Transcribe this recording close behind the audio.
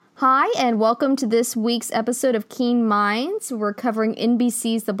Hi, and welcome to this week's episode of Keen Minds. We're covering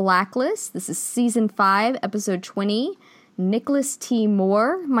NBC's The Blacklist. This is Season 5, Episode 20, Nicholas T.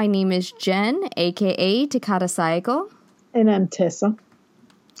 Moore. My name is Jen, a.k.a. Takata Saeko. And I'm Tessa.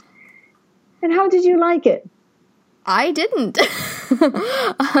 And how did you like it? I didn't.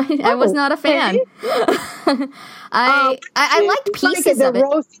 I was not a fan. I liked pieces like of it. The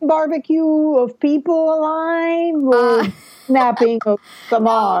roasting barbecue of people alive or snapping of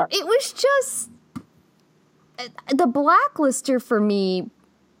Samar? It was just... The Blacklister for me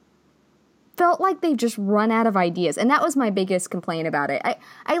felt like they just run out of ideas. And that was my biggest complaint about it.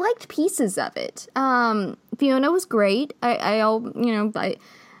 I liked pieces of it. Fiona was great. I'm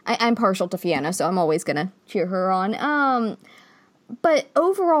partial to Fiona, so I'm always going to cheer her on. But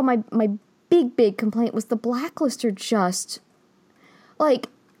overall, my big complaint was the Blacklister just... Like,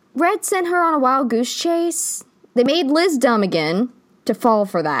 Red sent her on a wild goose chase. They made Liz dumb again to fall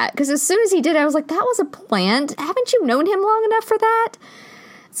for that. Because as soon as he did, I was like, that was a plant. Haven't you known him long enough for that?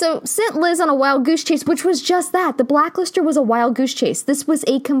 So, sent Liz on a wild goose chase, which was just that. The Blacklister was a wild goose chase. This was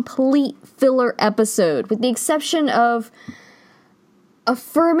a complete filler episode, with the exception of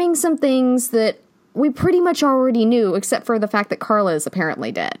affirming some things that we pretty much already knew, except for the fact that Carla is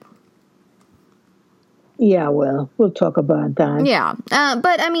apparently dead. Yeah, well, we'll talk about that. Yeah,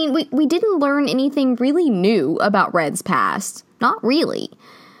 but I mean, we didn't learn anything really new about Red's past. Not really.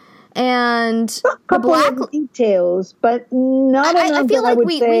 And a couple of details, but not enough. I feel like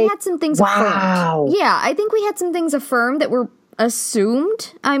we had some things affirmed. Yeah, I think we had some things affirmed that were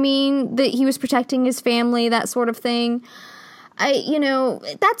assumed. I mean, that he was protecting his family, that sort of thing.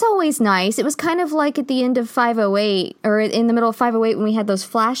 That's always nice. It was kind of like at the end of 508, or in the middle of 508 when we had those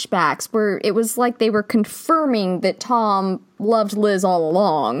flashbacks where it was like they were confirming that Tom loved Liz all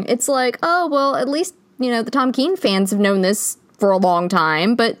along. It's like, oh, well, at least, the Tom Keen fans have known this for a long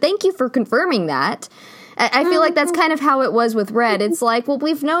time, but thank you for confirming that. I feel like that's kind of how it was with Red. It's like, well,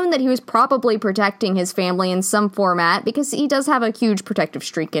 we've known that he was probably protecting his family in some format because he does have a huge protective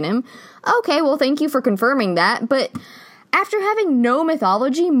streak in him. Okay, well, thank you for confirming that, but... After having no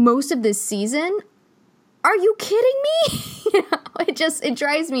mythology most of this season, are you kidding me? It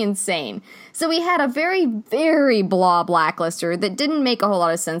drives me insane. So we had a very, very blah Blacklister that didn't make a whole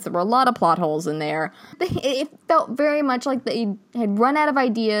lot of sense. There were a lot of plot holes in there. It felt very much like they had run out of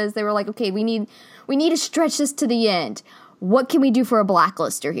ideas. They were like, okay, we need to stretch this to the end. What can we do for a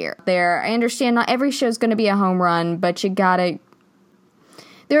Blacklister here? I understand not every show's going to be a home run, but you gotta...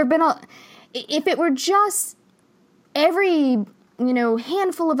 There have been if it were just... Every,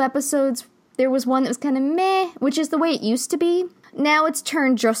 handful of episodes, there was one that was kind of meh, which is the way it used to be. Now it's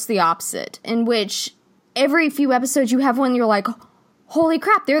turned just the opposite, in which every few episodes you have one you're like, holy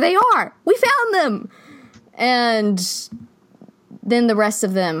crap, there they are! We found them! And then the rest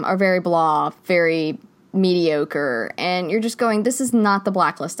of them are very blah, very mediocre, and you're just going, this is not the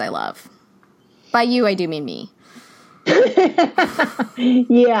Blacklist I love. By you, I do mean me.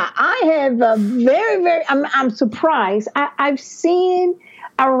 Yeah, I have a very, I'm surprised. I've seen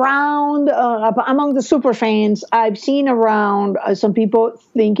around, among the super fans, I've seen around some people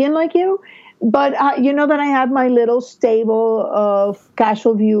thinking like you, but you know that I have my little stable of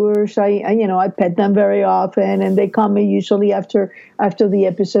casual viewers. I pet them very often, and they come usually after the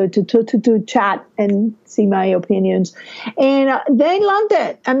episode to chat and see my opinions, and they loved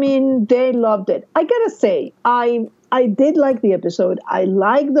it. I mean, they loved it. I gotta say, I did like the episode. I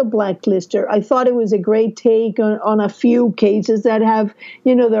like the Blacklister. I thought it was a great take on a few cases that have,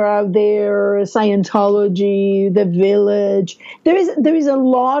 they're out there, Scientology, The Village. There is a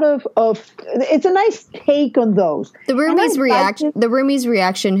lot of it's a nice take on those. The Roomie's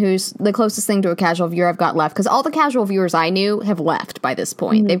reaction, who's the closest thing to a casual viewer I've got left, because all the casual viewers I knew have left by this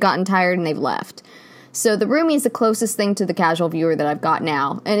point. Mm-hmm. They've gotten tired and they've left. So the Roomie is the closest thing to the casual viewer that I've got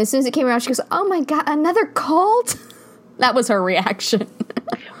now. And as soon as it came around, she goes, oh my God, another cult? That was her reaction.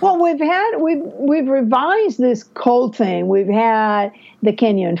 Well, we've revised this cult thing. We've had the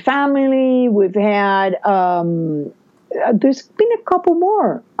Kenyon family. We've had there's been a couple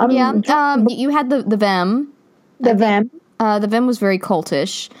more. You had the Vem. The Vem. The Vem was very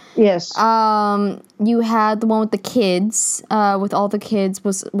cultish. Yes. You had the one with the kids. With all the kids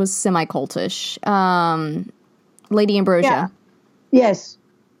was semi-cultish. Lady Ambrosia. Yeah. Yes.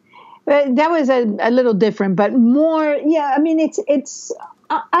 That was a little different, but more. Yeah, I mean, it's.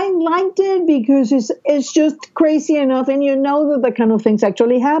 I liked it because it's just crazy enough, and that the kind of things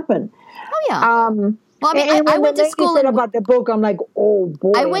actually happen. Oh yeah. Well, I mean, I went to school about the book. I'm like, oh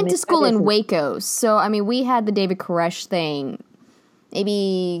boy. I went to school in Waco, so I mean, we had the David Koresh thing,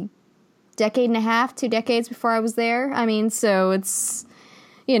 maybe decade and a half, 2 decades before I was there. I mean, so it's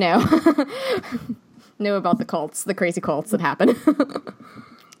you know, know about the cults, the crazy cults that happen.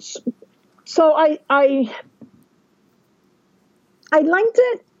 So I liked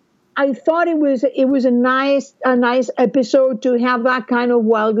it. I thought it was a nice episode to have that kind of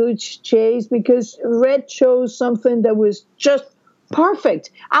wild goose chase, because Red chose something that was just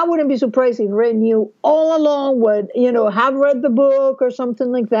perfect. I wouldn't be surprised if Red knew all along have read the book or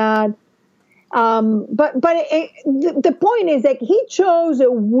something like that. The point is that he chose the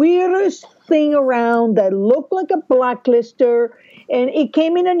weirdest thing around that looked like a blacklister, and it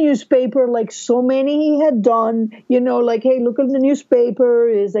came in a newspaper like so many he had done. Like, hey, look at the newspaper.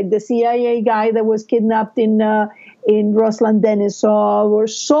 It's like the CIA guy that was kidnapped in Ruslan Denisov, or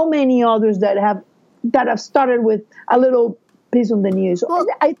so many others that have started with a little piece on the news. Well,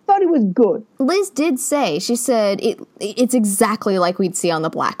 I thought it was good. Liz did say, she said, it's exactly like we'd see on the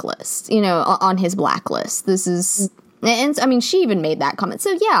Blacklist, on his Blacklist. This is, and I mean, she even made that comment.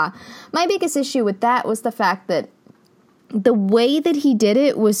 So yeah, my biggest issue with that was the fact that the way that he did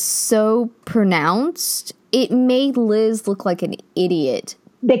it was so pronounced, it made Liz look like an idiot.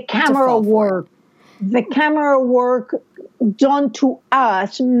 The camera work done to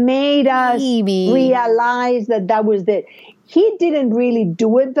us made us realize that was it. He didn't really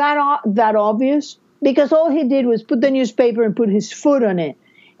do it that obvious, because all he did was put the newspaper and put his foot on it.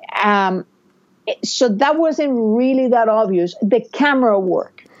 So that wasn't really that obvious. The camera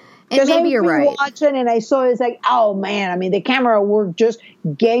work. And maybe you're right. Watching and I saw it's like, oh man, I mean, the camera work just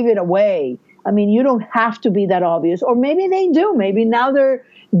gave it away. I mean, you don't have to be that obvious. Or maybe they do. Maybe now they're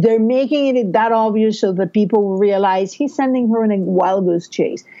making it that obvious so that people will realize he's sending her in a wild goose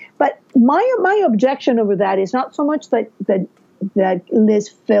chase. But my objection over that is not so much that Liz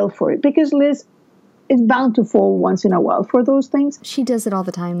fell for it, because Liz is bound to fall once in a while for those things. She does it all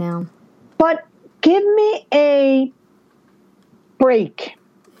the time now. But give me a break.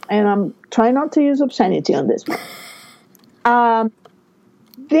 And I'm trying not to use obscenity on this one.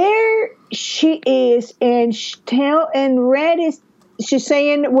 There she is, and Red is. She's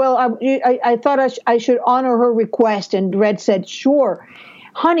saying, "Well, I thought I should honor her request." And Red said, "Sure,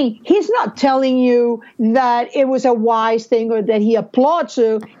 honey. He's not telling you that it was a wise thing or that he applauds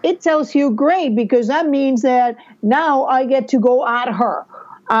you. It tells you great, because that means that now I get to go at her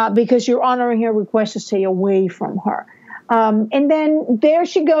because you're honoring her request to stay away from her." And then there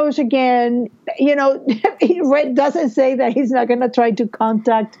she goes again. Red doesn't say that he's not going to try to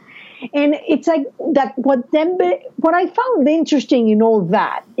contact. And it's like that. What I found interesting in all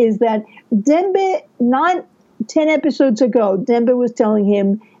that is that Dembe, 10 episodes ago, Dembe was telling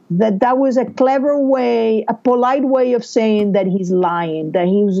him that was a clever way, a polite way of saying that he's lying, that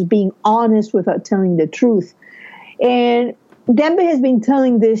he was being honest without telling the truth. And Dembe has been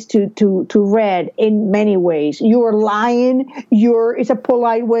telling this to Red in many ways. You're lying. It's a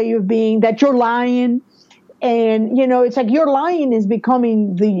polite way of being that you're lying. And, it's like your lying is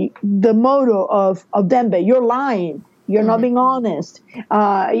becoming the motto of Dembe. You're lying. You're not being honest.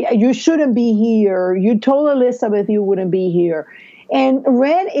 You shouldn't be here. You told Elizabeth you wouldn't be here. And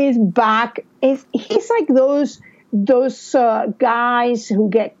Red is back. He's like those guys who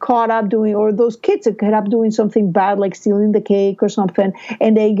get caught up doing, or those kids that get up doing something bad, like stealing the cake or something,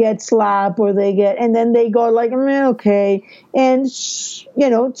 and they get slapped, and then they go like, okay, and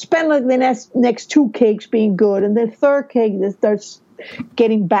spend like the next two cakes being good, and the third cake that starts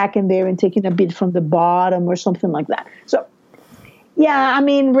getting back in there and taking a bit from the bottom or something like that. So yeah, I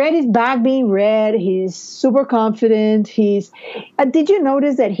mean, Red is back being Red. He's super confident. Did you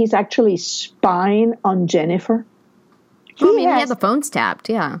notice that he's actually spying on Jennifer? He had the phones tapped,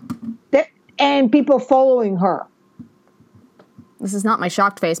 yeah. And people following her. This is not my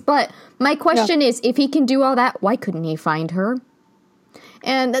shocked face, but my question is, if he can do all that, why couldn't he find her?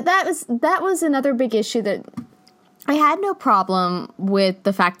 And that was another big issue, that I had no problem with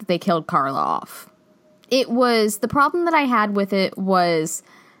the fact that they killed Carla off. The problem that I had with it was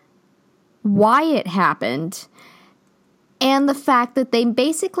why it happened, and the fact that they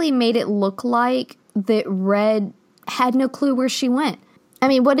basically made it look like that Red had no clue where she went. I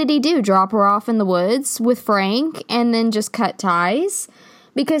mean, what did he do? Drop her off in the woods with Frank and then just cut ties?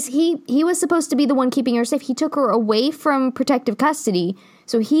 Because he was supposed to be the one keeping her safe. He took her away from protective custody,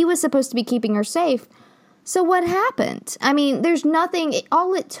 so he was supposed to be keeping her safe. So what happened? I mean, there's nothing.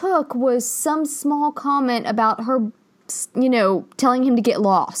 All it took was some small comment about her, telling him to get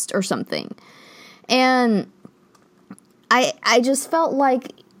lost or something. And I just felt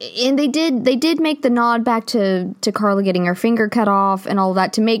like, and they did make the nod back to Carla getting her finger cut off and all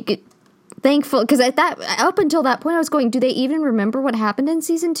that to make it thankful. Because up until that point, I was going, do they even remember what happened in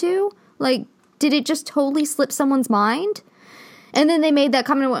season 2? Like, did it just totally slip someone's mind? And then they made that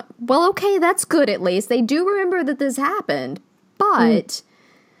comment and went, well, okay, that's good at least. They do remember that this happened. But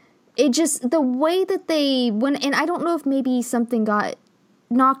it just, the way that they went, and I don't know if maybe something got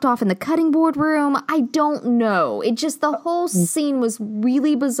knocked off in the cutting board room. I don't know. It just, the whole scene was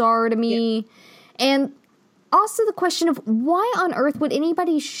really bizarre to me. Yeah. And also the question of why on earth would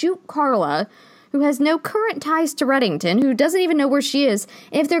anybody shoot Carla, who has no current ties to Reddington, who doesn't even know where she is?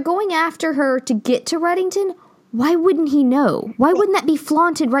 And if they're going after her to get to Reddington, why wouldn't he know? Why wouldn't that be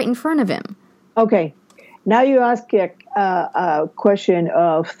flaunted right in front of him? Okay. Now you ask a question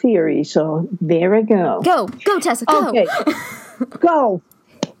of theory, so there we go. Go, Tessa, go. Okay, go.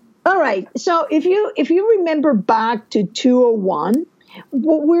 All right. So if you remember back to 201,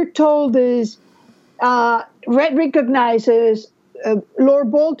 what we're told is Red recognizes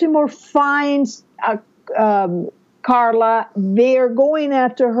Lord Baltimore finds Carla. They're going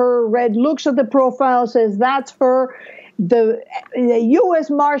after her. Red looks at the profile, says that's her. The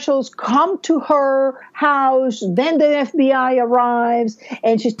U.S. Marshals come to her house. Then the FBI arrives,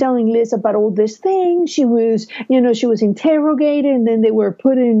 and she's telling Liz about all this thing. She was interrogated, and then they were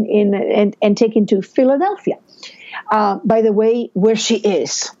put in and taken to Philadelphia. By the way, where she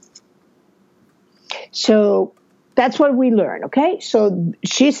is. So that's what we learn. Okay, so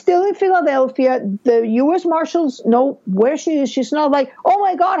she's still in Philadelphia. The U.S. Marshals know where she is. She's not like, oh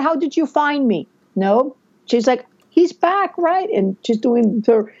my God, how did you find me? No, she's like, he's back, right? And she's doing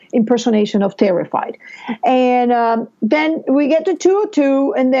her impersonation of terrified. And then we get to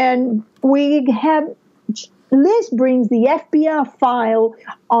 202, and then we have Liz brings the FBI file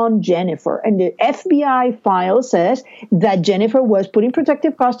on Jennifer. And the FBI file says that Jennifer was put in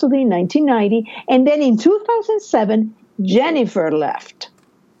protective custody in 1990. And then in 2007, Jennifer left.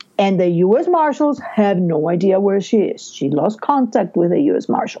 And the U.S. Marshals have no idea where she is. She lost contact with the U.S.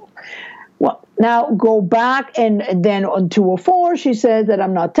 Marshal. Well, now go back, and then on 204, she says that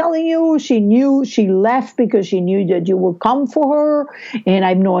I'm not telling you. She knew she left because she knew that you would come for her, and I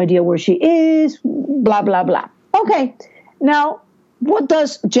have no idea where she is, blah, blah, blah. Okay, now what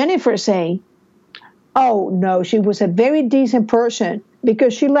does Jennifer say? Oh, no, she was a very decent person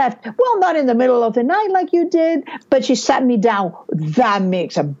because she left. Well, not in the middle of the night like you did, but she sat me down. That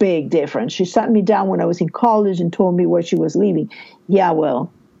makes a big difference. She sat me down when I was in college and told me where she was leaving. Yeah,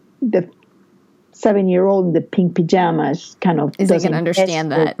 well, the 7-year-old in the pink pajamas kind of isn't going to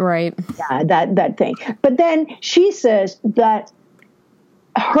understand that, right? Yeah, that thing. But then she says that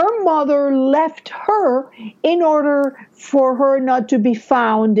her mother left her in order for her not to be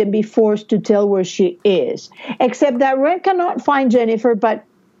found and be forced to tell where she is. Except that Red cannot find Jennifer, but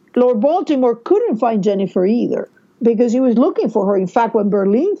Lord Baltimore couldn't find Jennifer either because he was looking for her. In fact, when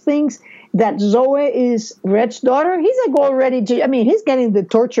Berlin thinks that Zoe is Red's daughter, he's like already, he's getting the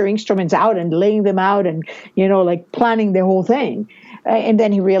torture instruments out and laying them out and, like planning the whole thing. And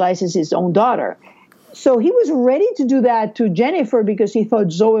then he realizes his own daughter. So he was ready to do that to Jennifer because he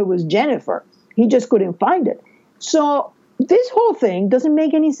thought Zoe was Jennifer. He just couldn't find it. So this whole thing doesn't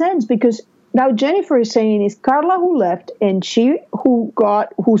make any sense because now Jennifer is saying it's Carla who left and she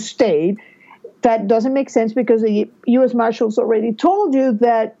who stayed. That doesn't make sense because the U.S. Marshals already told you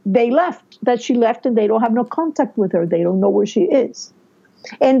that that she left and they don't have no contact with her. They don't know where she is.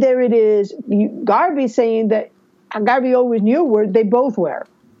 And there it is, Garvey saying that Garvey always knew where they both were,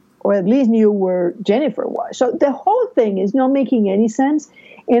 or at least knew where Jennifer was. So the whole thing is not making any sense.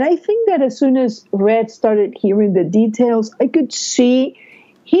 And I think that as soon as Red started hearing the details, I could see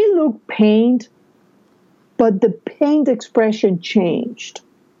he looked pained, but the pained expression changed.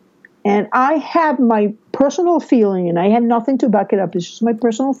 And I have my personal feeling, and I have nothing to back it up, it's just my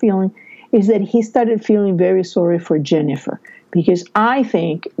personal feeling, is that he started feeling very sorry for Jennifer. Because I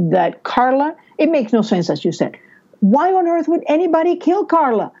think that Carla, it makes no sense, as you said. Why on earth would anybody kill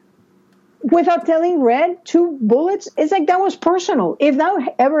Carla? Without telling Red 2 bullets? It's like that was personal. If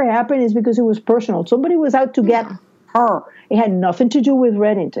that ever happened, it's because it was personal. Somebody was out to get her. It had nothing to do with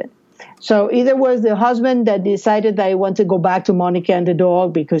Reddington. So either was the husband that decided that he wanted to go back to Monica and the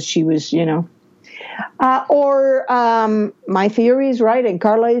dog because she was, or my theory is right, and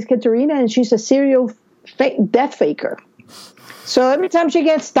Carla is Katerina, and she's a serial death faker. So every time she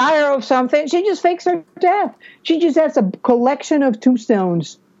gets tired of something, she just fakes her death. She just has a collection of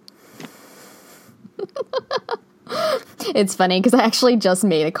tombstones. It's funny because I actually just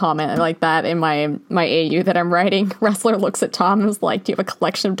made a comment like that in my AU that I'm writing. Wrestler looks at Tom and is like, "Do you have a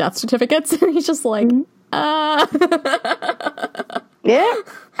collection of death certificates?" And he's just like, Yeah,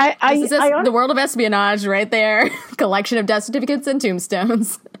 this is the world of espionage right there. Collection of death certificates and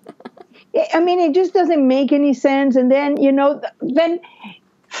tombstones. It just doesn't make any sense. And then, then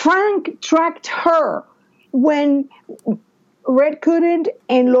Frank tracked her when Red couldn't,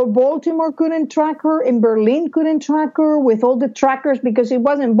 and Lord Baltimore couldn't track her, and Berlin couldn't track her with all the trackers because it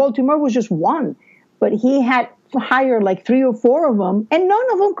wasn't Baltimore was just one, but he had hired like 3 or 4 of them, and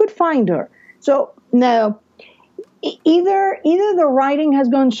none of them could find her. So no, either the writing has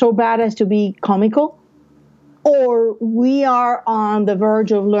gone so bad as to be comical, or we are on the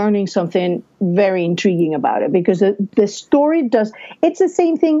verge of learning something very intriguing about it, because the story does. It's the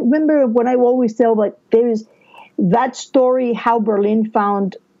same thing. Remember when I always tell, like, there is that story how Berlin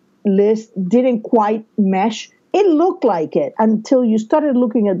found Liz didn't quite mesh. It looked like it until you started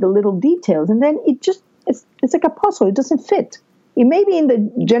looking at the little details, and then it's like a puzzle. It doesn't fit. It may be in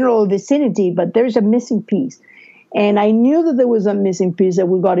the general vicinity, but there's a missing piece. And I knew that there was a missing piece that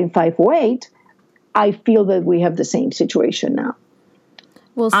we got in 508. I feel that we have the same situation now.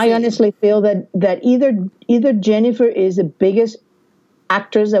 We'll see. I honestly feel that either Jennifer is the biggest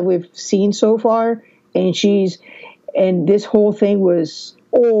actress that we've seen so far, and this whole thing was,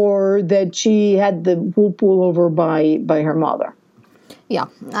 or that she had the wool pulled over by her mother. Yeah,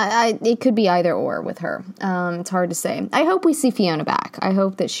 it could be either or with her. It's hard to say. I hope we see Fiona back. I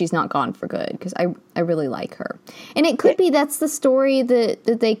hope that she's not gone for good, because I really like her. And it could be that's the story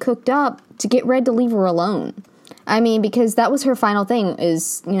that they cooked up to get Red to leave her alone. I mean, because that was her final thing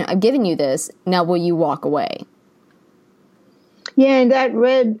is, I've given you this, now will you walk away? Yeah, and that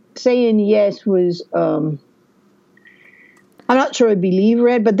Red saying yes was, I'm not sure I believe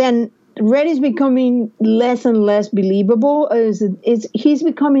Red, but then Red is becoming less and less believable. He's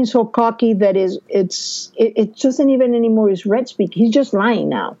becoming so cocky that it doesn't even anymore is Red speak. He's just lying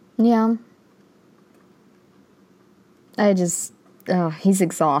now. Yeah. He's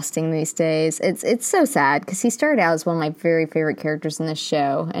exhausting these days. It's so sad because he started out as one of my very favorite characters in this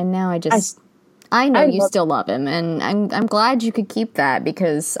show, and now I know you still love him, and I'm glad you could keep that,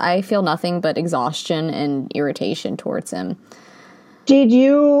 because I feel nothing but exhaustion and irritation towards him.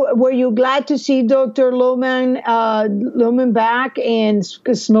 Were you glad to see Dr. Lohman back and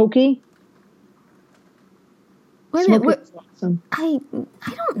Smokey? Wait a minute. Awesome. I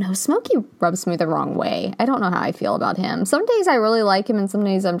don't know. Smokey rubs me the wrong way. I don't know how I feel about him. Some days I really like him, and some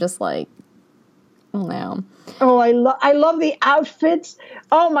days I'm just like, oh no. Oh, I love the outfits.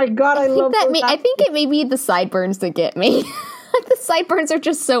 Oh my God, I love that. I think it may be the sideburns that get me. Like, the sideburns are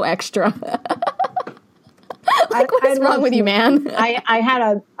just so extra. Like, what is wrong with you, man? I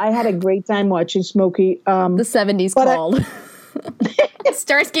had a great time watching Smokey. The 70s called.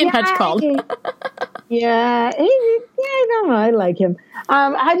 Starsky and Hutch called. Yeah, I don't know. I like him.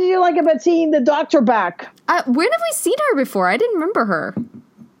 How did you like about seeing the doctor back? When have we seen her before? I didn't remember her.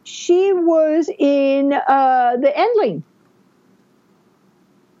 She was in the Endling.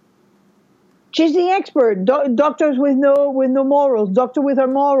 She's the expert. Doctors with no morals. Doctor with her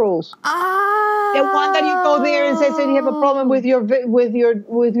morals. The one that you go there and says that you have a problem with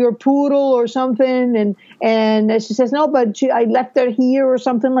your poodle or something, and she says no, but I left her here or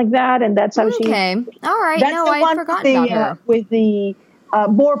something like that, and that's how she. Okay, all right. That's no, I forgot about her with the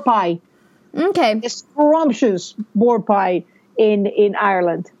boar pie. Okay, the scrumptious boar pie in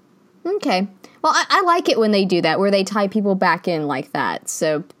Ireland. Okay. Well, I like it when they do that, where they tie people back in like that.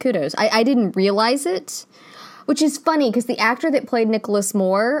 So kudos. I didn't realize it, which is funny because the actor that played Nicholas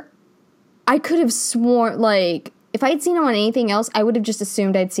Moore, I could have sworn, like, if I had seen him on anything else, I would have just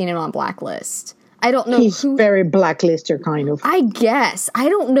assumed I'd seen him on Blacklist. I don't know He's very Blacklister kind of. I guess. I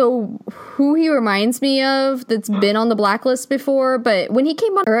don't know who he reminds me of that's been on the Blacklist before, but when he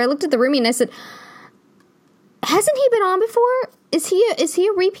came on, or I looked at the roomie and I said, hasn't he been on before? Is he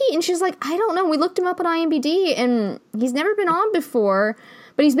a repeat? And she's like, I don't know. We looked him up on IMDb, and he's never been on before,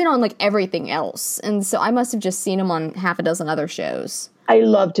 but he's been on, like, everything else. And so I must have just seen him on half a dozen other shows. I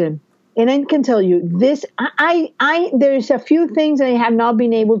loved him. And I can tell you this, there's a few things I have not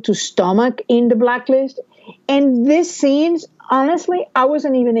been able to stomach in the Blacklist. And these scenes, honestly, I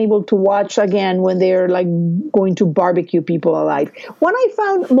wasn't even able to watch again when they're like going to barbecue people alive. What I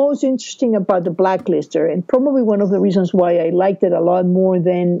found most interesting about the Blacklister, and probably one of the reasons why I liked it a lot more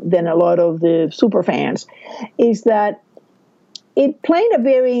than a lot of the super fans, is that it played a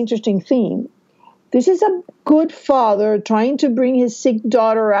very interesting theme. This is a good father trying to bring his sick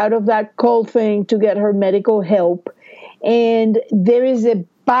daughter out of that cold thing to get her medical help. And there is a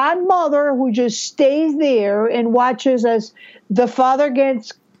bad mother who just stays there and watches as the father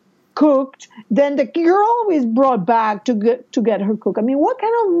gets cooked. Then the girl is brought back to get her cooked. I mean, what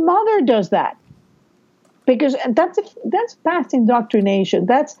kind of mother does that? Because that's past indoctrination.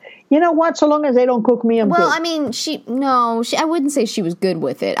 That's, you know what, so long as they don't cook me, I'm good. Well, I mean, I wouldn't say she was good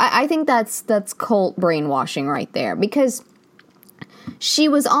with it. I think that's cult brainwashing right there. Because she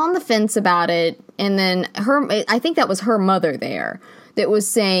was on the fence about it, and then I think that was her mother there that was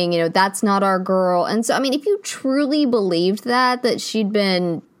saying, that's not our girl. And so, I mean, if you truly believed that she'd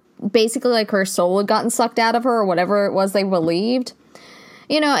been basically like her soul had gotten sucked out of her or whatever it was they believed,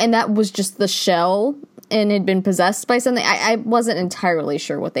 and that was just the shell and had been possessed by something. I wasn't entirely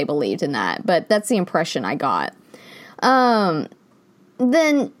sure what they believed in that, but that's the impression I got. Then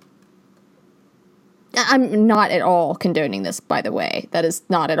I'm not at all condoning this, by the way. That is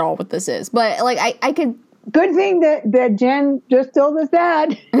not at all what this is. But, like, I could... Good thing that Jen just told us that.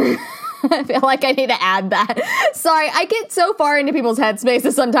 I feel like I need to add that. Sorry, I get so far into people's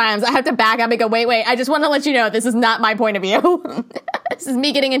headspaces sometimes. I have to back up and go, wait, I just want to let you know this is not my point of view. This is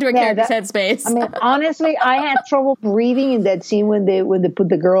me getting into a character's headspace. I mean, honestly, I had trouble breathing in that scene when they put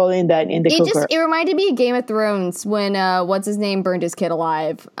the girl in the cooker. It reminded me of Game of Thrones when what's his name burned his kid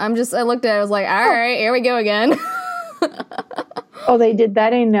alive. I looked at it, I was like, all right, here we go again. Oh, they did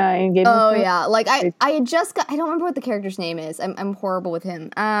that in Game of Thrones? Oh, yeah. Like, I had just got... I don't remember what the character's name is. I'm horrible with him.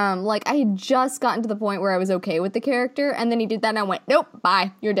 Like, I had just gotten to the point where I was okay with the character, and then he did that, and I went, nope,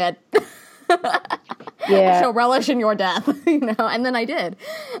 bye, you're dead. Yeah. I shall relish in your death, and then I did.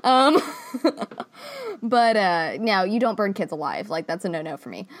 But, no, you don't burn kids alive. Like, that's a no-no for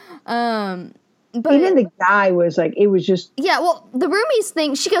me. But even the guy was like, it was just... Yeah, well, the roomies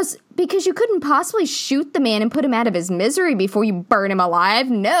thing, she goes, because you couldn't possibly shoot the man and put him out of his misery before you burn him alive.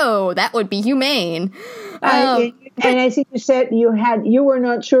 No, that would be humane. And as you said, you were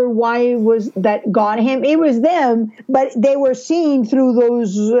not sure why it was that got him. It was them, but they were seen through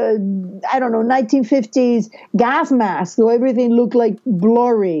those, 1950s gas masks, so everything looked like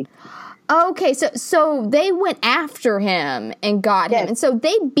blurry. Okay, so they went after him and got him, and so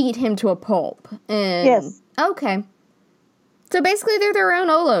they beat him to a pulp. Yes. Okay. So basically they're their own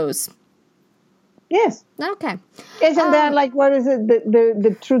Olos. Yes. Okay. Isn't that like, what is it,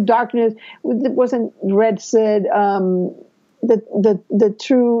 the true darkness? It wasn't Red said, the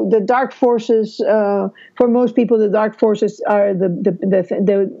dark forces, for most people, the dark forces are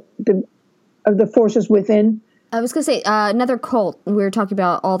the forces within. I was going to say, another cult. We were talking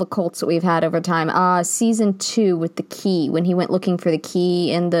about all the cults that we've had over time. Season 2 with the key, when he went looking for the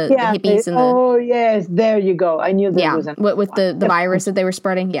key and the hippies. Oh, yes, there you go. I knew that was with the virus that they were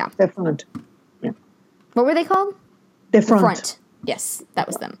spreading. Yeah. The Front. Yeah. What were they called? The Front. Yes, that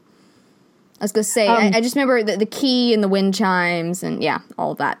was them. I was going to say, I just remember the key and the wind chimes and,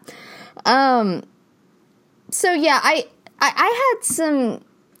 all of that. So, yeah, I had some...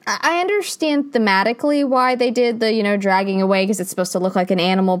 I understand thematically why they did the, dragging away, because it's supposed to look like an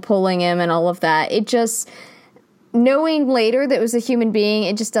animal pulling him and all of that. It just, knowing later that it was a human being,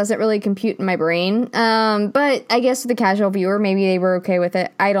 it just doesn't really compute in my brain. But I guess for the casual viewer, maybe they were okay with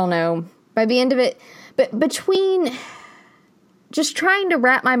it. I don't know. By the end of it, but between just trying to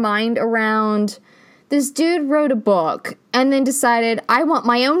wrap my mind around, this dude wrote a book and then decided, I want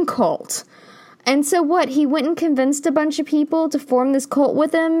my own cult. And so what, he went and convinced a bunch of people to form this cult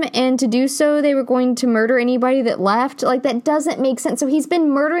with him, and to do so, they were going to murder anybody that left? Like, that doesn't make sense. So he's been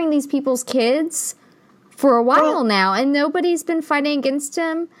murdering these people's kids for a while now, and nobody's been fighting against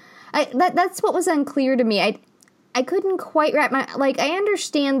him? That's what was unclear to me. I couldn't quite wrap my... Like, I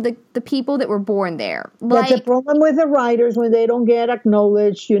understand the people that were born there. Like, that's a problem with the writers when they don't get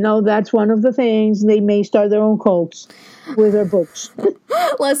acknowledged. That's one of the things. They may start their own cults with their books.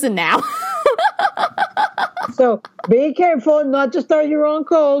 Listen now. So be careful not to start your own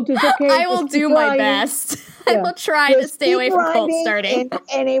cult. It's okay. I will do my best. I will try to stay away from cult starting.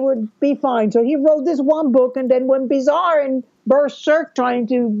 And it would be fine. So he wrote this one book and then went bizarre and berserk trying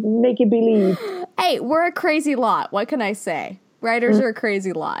to make you believe. Hey, we're a crazy lot. What can I say? Writers are a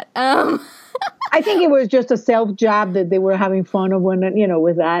crazy lot. I think it was just a self-jab that they were having fun of when,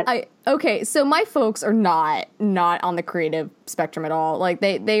 with that. Okay, so my folks are not on the creative spectrum at all. Like,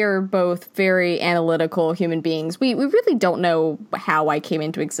 they are both very analytical human beings. We really don't know how I came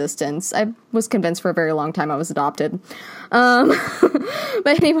into existence. I was convinced for a very long time I was adopted. But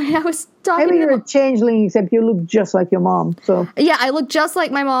anyway, I was talking Maybe you're a changeling, except you look just like your mom. So yeah, I look just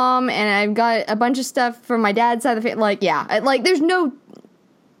like my mom, and I've got a bunch of stuff from my dad's side of the family. Like, there's no...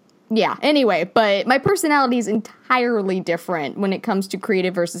 Yeah, anyway, but my personality is entirely different when it comes to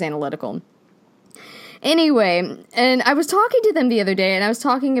creative versus analytical. Anyway, and I was talking to them the other day, and I was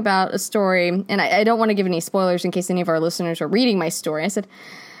talking about a story, and I don't want to give any spoilers in case any of our listeners are reading my story. I said,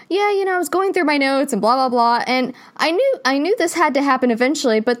 I was going through my notes and blah, blah, blah, and I knew this had to happen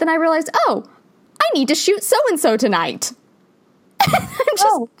eventually, but then I realized, I need to shoot so-and-so tonight. I'm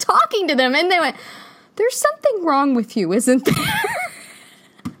just talking to them, and they went, there's something wrong with you, isn't there?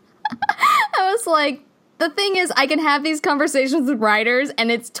 I was like, the thing is, I can have these conversations with writers,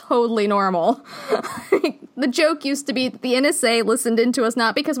 and it's totally normal. The joke used to be that the NSA listened into us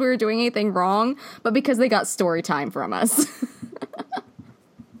not because we were doing anything wrong, but because they got story time from us.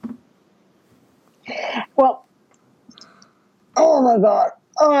 Well, oh my God.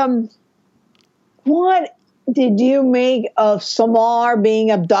 What did you make of Samar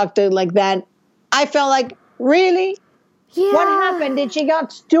being abducted like that? I felt like, really? Yeah. What happened? Did she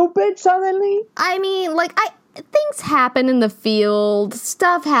got stupid suddenly? I mean, like, things happen in the field,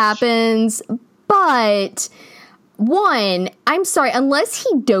 stuff happens, but one, I'm sorry, unless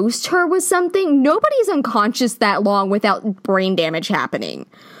he dosed her with something, nobody's unconscious that long without brain damage happening.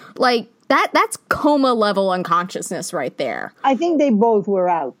 Like, that's coma level unconsciousness right there. I think they both were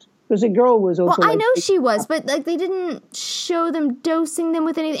out. Because the girl was also. Well, I know she was, but like they didn't show them dosing them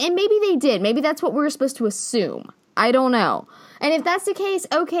with anything. And maybe they did. Maybe that's what we were supposed to assume. I don't know. And if that's the case,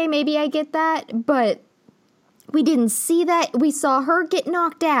 okay, maybe I get that. But we didn't see that. We saw her get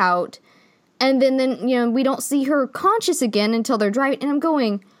knocked out. And then we don't see her conscious again until they're driving. And I'm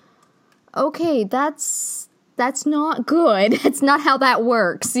going, okay, that's not good. That's not how that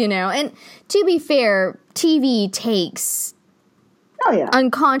works, And to be fair, TV takes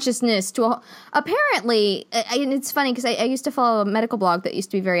unconsciousness to apparently, and it's funny because I used to follow a medical blog that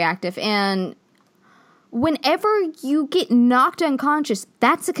used to be very active, and whenever you get knocked unconscious,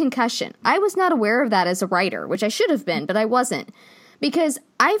 that's a concussion. I was not aware of that as a writer, which I should have been, but I wasn't. Because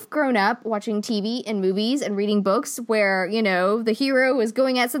I've grown up watching TV and movies and reading books where, the hero is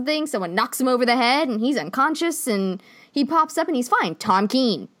going at something, someone knocks him over the head, and he's unconscious, and he pops up and he's fine. Tom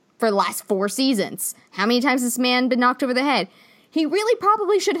Keene, for the last 4 seasons. How many times has this man been knocked over the head? He really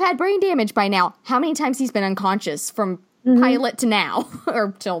probably should have had brain damage by now. How many times he's been unconscious from pilot to now?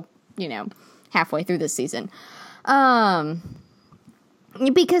 Or till, halfway through this season. And so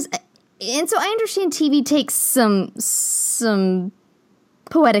I understand TV takes some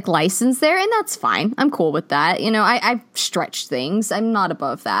poetic license there, and that's fine. I'm cool with that. I've stretched things. I'm not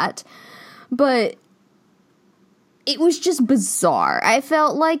above that. But it was just bizarre. I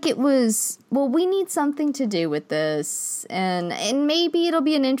felt like it was, we need something to do with this, and maybe it'll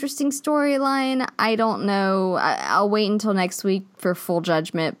be an interesting storyline. I don't know. I'll wait until next week for full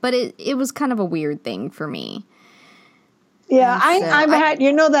judgment, but it was kind of a weird thing for me. Yeah,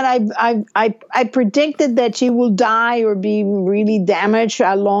 I predicted that she will die or be really damaged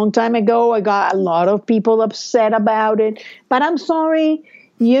a long time ago. I got a lot of people upset about it, but I'm sorry.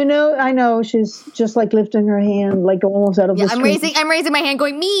 I know she's just like lifting her hand, like almost out of the screen. I'm raising my hand,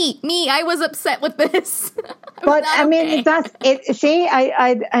 going, me. I was upset with this. But I mean, that's it. See,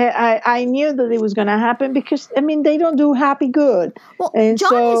 I knew that it was going to happen because they don't do happy good. Well, and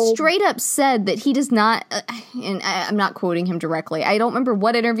John has straight up said that he does not, and I'm not quoting him directly. I don't remember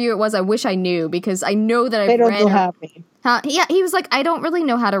what interview it was. I wish I knew because I know that they don't do happy. Yeah, he was like, I don't really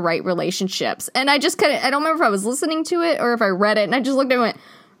know how to write relationships. And I just I don't remember if I was listening to it or if I read it, and I just looked at it and went,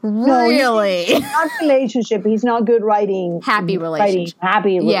 really? No, he's not relationship. He's not good writing. Happy relationship.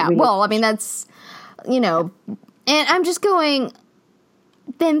 Yeah, well, I mean, that's, and I'm just going,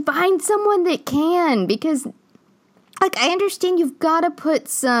 then find someone that can, because, like, I understand you've got to put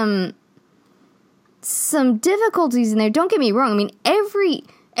some difficulties in there. Don't get me wrong. I mean, every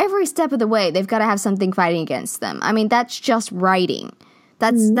step of the way, they've got to have something fighting against them. I mean, that's just writing.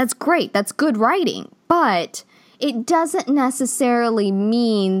 That's great. That's good writing. But it doesn't necessarily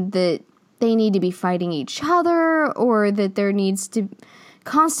mean that they need to be fighting each other or that there needs to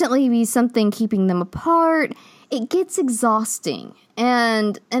constantly be something keeping them apart. It gets exhausting.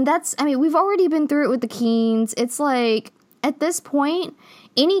 And that's, I mean, we've already been through it with the Keens. It's like, at this point,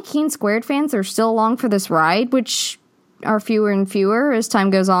 any Keen Squared fans are still along for this ride, which are fewer and fewer as time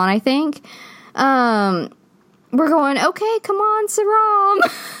goes on, I think. We're going, okay, come on, Saram.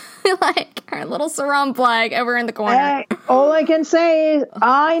 Like our little Saram flag over in the corner. All I can say is,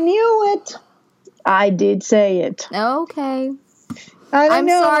 I knew it. I did say it. Okay. I'm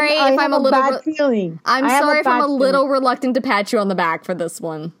sorry if I'm a little bad feeling. I'm sorry if I'm a little reluctant to pat you on the back for this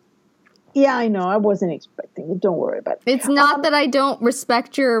one. Yeah, I know. I wasn't expecting it. Don't worry about it. It's not that I don't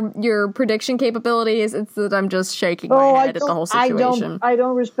respect your prediction capabilities. It's that I'm just shaking my head at the whole situation. I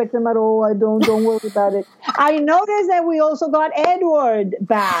don't respect them at all. Don't worry about it. I noticed that we also got Edward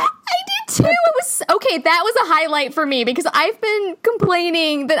back. I did too. It was okay. That was a highlight for me because I've been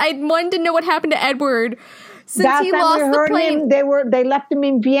complaining that I wanted to know what happened to Edward since he lost the plane. They left him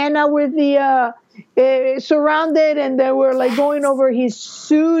in Vienna with the. Surrounded, and they were like going over his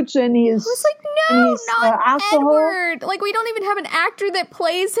suits and his. I was like, no, not Edward. Like, we don't even have an actor that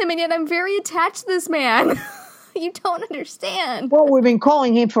plays him, and yet I'm very attached to this man. You don't understand. Well, we've been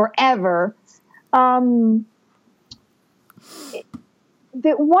calling him forever. Um,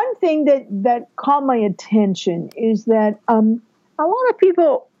 the one thing that caught my attention is that a lot of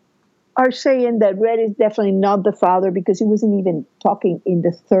people are saying that Red is definitely not the father because he wasn't even talking in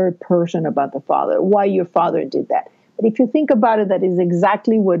the third person about the father, why your father did that. But if you think about it, that is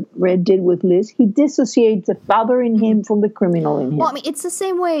exactly what Red did with Liz. He dissociates the father in him from the criminal in him. Well, I mean, it's the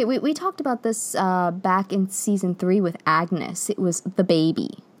same way. We talked about this back in season 3 with Agnes. It was the baby.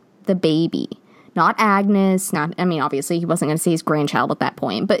 The baby. Not Agnes, I mean, obviously he wasn't going to say his grandchild at that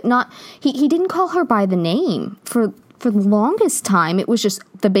point, but he didn't call her by the name. For the longest time, it was just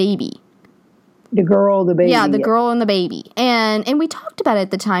the baby. The girl, the baby. Yeah, the girl and the baby. And we talked about it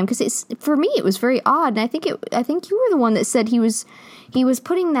at the time because for me it was very odd, and I think you were the one that said he was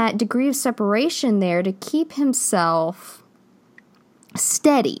putting that degree of separation there to keep himself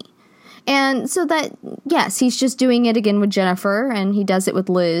steady. And so that, yes, he's just doing it again with Jennifer, and he does it with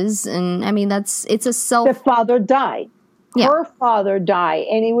Liz, and I mean, it's a self... The father died. Yeah. Her father died,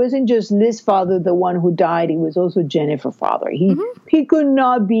 and it wasn't just Liz's father, the one who died, it was also Jennifer's father. He could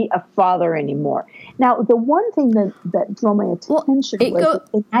not be a father anymore. Now, the one thing that drew my attention was in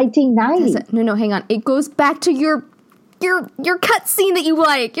 1990... No, hang on. It goes back to your cut scene that you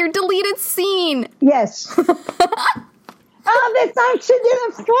like, your deleted scene. Yes. Oh, that's actually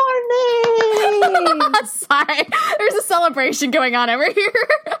funny! Sorry, there's a celebration going on over here.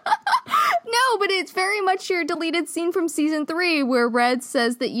 No, but it's very much your deleted scene from season 3 where Red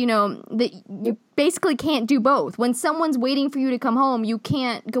says that, that you basically can't do both. When someone's waiting for you to come home, you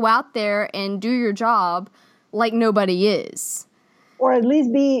can't go out there and do your job like nobody is. Or at least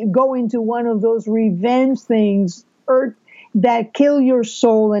go into one of those revenge things that kill your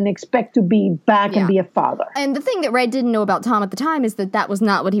soul and expect to be back and be a father. And the thing that Red didn't know about Tom at the time is that was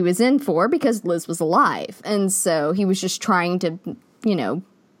not what he was in for because Liz was alive. And so he was just trying to,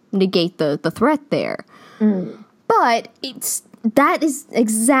 negate the threat there. Mm. But that is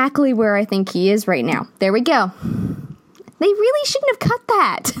exactly where I think he is right now. There we go. They really shouldn't have cut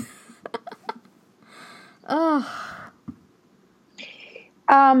that.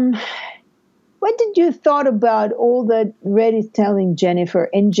 What did you thought about all that Red is telling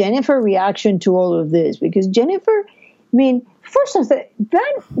Jennifer and Jennifer's reaction to all of this? Because Jennifer, first of all,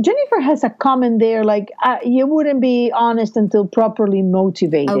 Jennifer has a comment there like, you wouldn't be honest until properly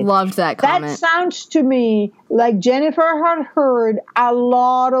motivated. I loved that comment. That sounds to me like Jennifer had heard a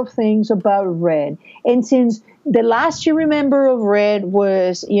lot of things about Red. And since the last you remember of Red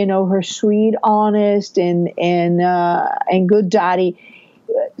was, her sweet, honest, and good daddy,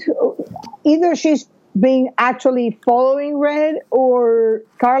 either she's been actually following Red or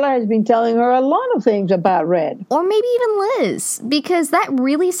Carla has been telling her a lot of things about Red. Or maybe even Liz, because that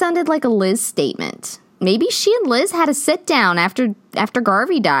really sounded like a Liz statement. Maybe she and Liz had a sit down after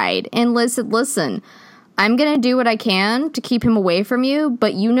Garvey died, and Liz said, listen, I'm going to do what I can to keep him away from you,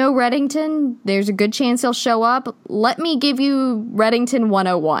 but Reddington, there's a good chance he'll show up. Let me give you Reddington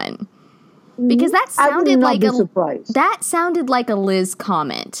 101. Because that sounded like a Liz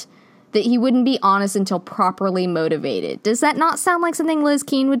comment, that he wouldn't be honest until properly motivated. Does that not sound like something Liz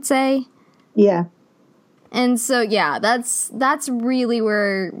Keene would say? Yeah. And so, yeah, that's really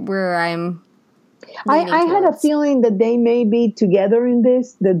where I'm. I had a feeling that they may be together in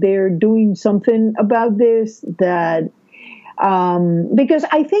this, that they're doing something about this. That because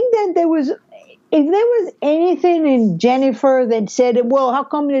I think that if there was anything in Jennifer that said, well, how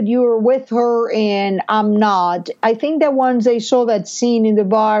come that you were with her and I'm not? I think that once they saw that scene in the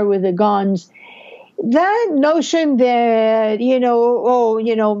bar with the guns, that notion that,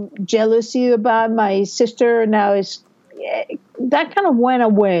 jealousy about my sister now that kind of went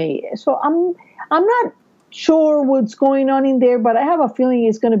away. So I'm not sure what's going on in there, but I have a feeling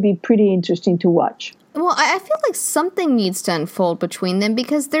it's going to be pretty interesting to watch. Well, I feel like something needs to unfold between them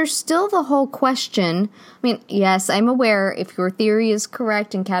because there's still the whole question. I mean, yes, I'm aware if your theory is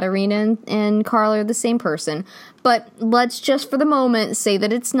correct and Katerina and Carla are the same person, but let's just for the moment say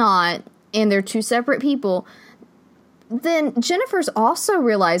that it's not and they're two separate people. Then Jennifer's also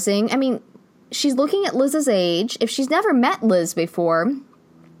realizing, she's looking at Liz's age. If she's never met Liz before,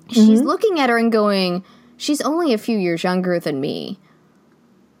 she's looking at her and going, she's only a few years younger than me.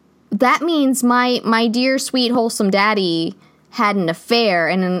 That means my dear, sweet, wholesome daddy had an affair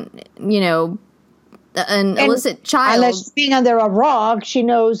and, an illicit child. Unless being under a rock, she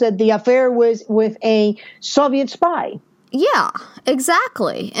knows that the affair was with a Soviet spy. Yeah,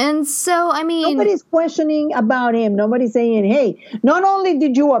 exactly. And so, nobody's questioning about him. Nobody's saying, hey, not only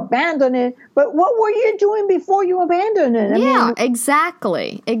did you abandon it, but what were you doing before you abandoned it?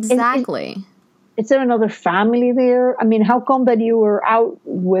 Exactly. Is there another family there? How come that you were out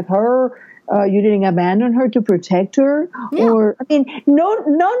with her you didn't abandon her to protect her. Yeah. Or, I mean,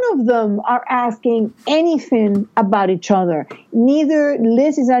 none of them are asking anything about each other. Neither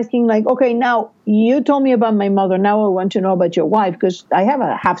Liz is asking like, okay, now you told me about my mother. Now I want to know about your wife because I have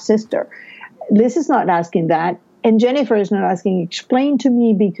a half sister. Liz is not asking that. And Jennifer is not asking, explain to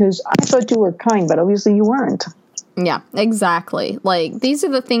me because I thought you were kind, but obviously you weren't. Yeah, exactly. Like, these are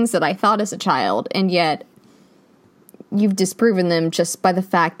the things that I thought as a child, and yet you've disproven them just by the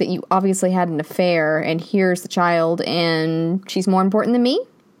fact that you obviously had an affair, and here's the child, and she's more important than me?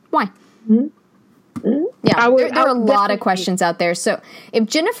 Why? Mm-hmm. Mm-hmm. Yeah, there are a lot of questions out there. So if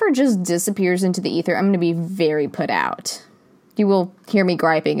Jennifer just disappears into the ether, I'm going to be very put out. You will hear me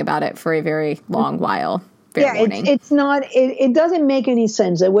griping about it for a very long while. It's not, it doesn't make any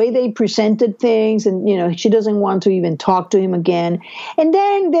sense. The way they presented things, and, she doesn't want to even talk to him again. And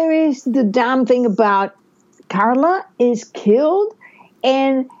then there is the damn thing about Carla is killed,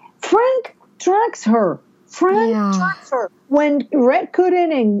 and Frank tracks her. Tracks her. When Red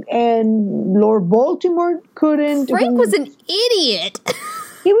couldn't and Lord Baltimore couldn't. Frank was an idiot.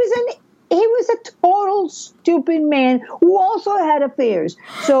 He was a total stupid man who also had affairs.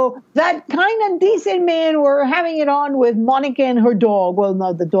 So that kind of decent man were having it on with Monica and her dog. Well,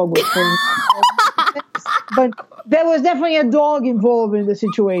 not the dog was Frank. But there was definitely a dog involved in the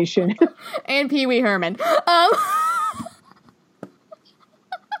situation. And Pee Wee Herman. Oh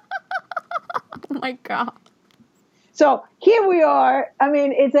my God. So here we are. I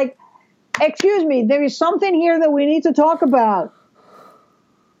mean, it's like, excuse me, there is something here that we need to talk about.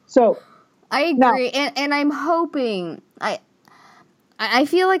 So I agree. Now, and I'm hoping, I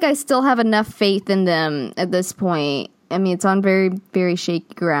feel like I still have enough faith in them at this point. I mean, it's on very, very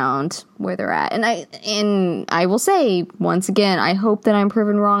shaky ground where they're at. And I will say, once again, I hope that I'm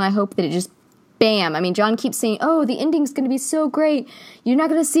proven wrong. I hope that it just, bam. I mean, John keeps saying, oh, the ending's going to be so great. You're not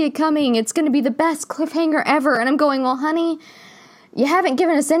going to see it coming. It's going to be the best cliffhanger ever. And I'm going, well, honey, you haven't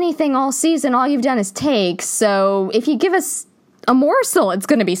given us anything all season. All you've done is take. So if you give us a morsel, it's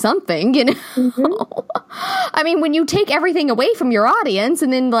going to be something, Mm-hmm. I mean, when you take everything away from your audience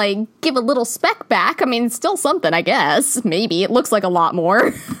and then, like, give a little speck back, I mean, it's still something, I guess. Maybe. It looks like a lot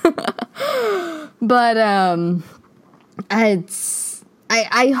more. But,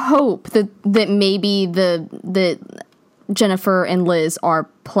 I hope that maybe that Jennifer and Liz are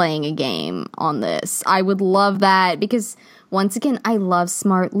playing a game on this. I would love that because, once again, I love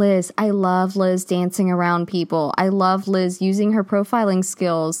smart Liz. I love Liz dancing around people. I love Liz using her profiling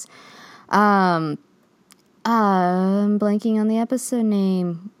skills. I'm blanking on the episode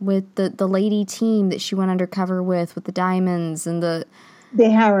name with the lady team that she went undercover with the diamonds and the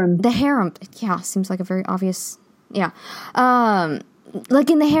harem. The harem. Yeah, seems like a very obvious. Yeah. Like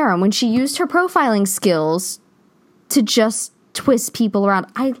in the harem, when she used her profiling skills to just twist people around.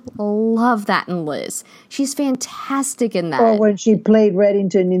 I love that in Liz. She's fantastic in that. Or when she played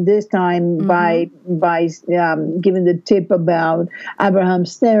Reddington in this time by giving the tip about Abraham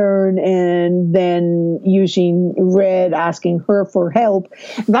Stern and then using Red, asking her for help.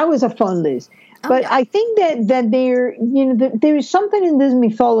 That was a fun Liz. But I think that there is something in this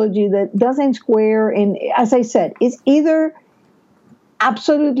mythology that doesn't square. And as I said, it's either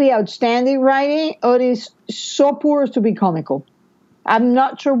absolutely outstanding writing or it is so poor as to be comical. I'm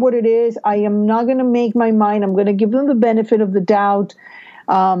not sure what it is. I am not going to make my mind. I'm going to give them the benefit of the doubt.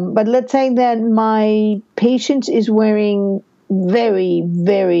 But let's say that my patience is wearing very,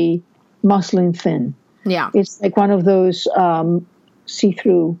 very muslin thin. Yeah. It's like one of those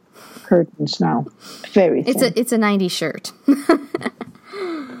see-through curtains now. Very thin. It's a 90s shirt.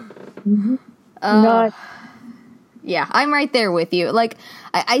 Mm-hmm. Yeah, I'm right there with you. Like,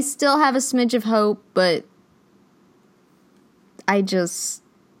 I still have a smidge of hope, but I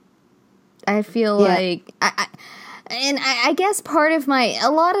feel like I guess part of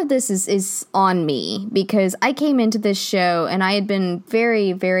a lot of this is on me because I came into this show and I had been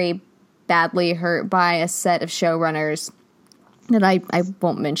very, very badly hurt by a set of showrunners that I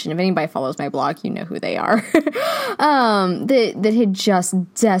won't mention. If anybody follows my blog, you know who they are. that had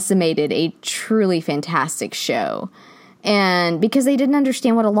just decimated a truly fantastic show. And because they didn't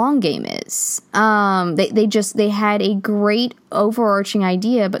understand what a long game is. They had a great overarching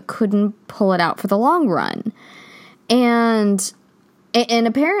idea, but couldn't pull it out for the long run. And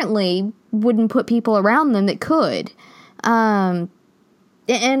apparently wouldn't put people around them that could. And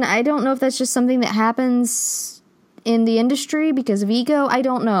I don't know if that's just something that happens in the industry because of ego. I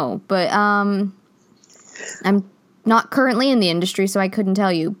don't know. But I'm not currently in the industry, so I couldn't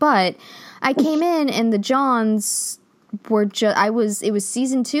tell you. But I came in and the Johns were it was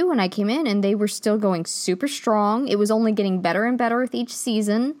season 2 when I came in and they were still going super strong. It was only getting better and better with each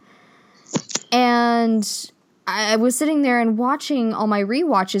season. And I was sitting there and watching all my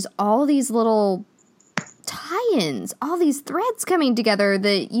rewatches, all these little tie-ins, all these threads coming together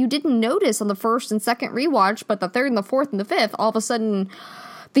that you didn't notice on the first and second rewatch, but the third and the fourth and the fifth, all of a sudden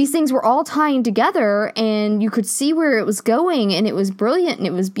these things were all tying together and you could see where it was going, and it was brilliant and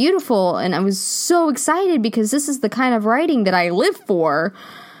it was beautiful, and I was so excited because this is the kind of writing that I live for.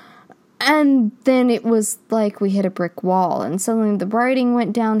 And then it was like we hit a brick wall, and suddenly the writing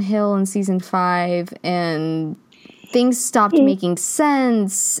went downhill in season 5, and things stopped making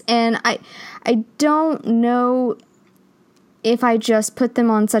sense. And I don't know if I just put them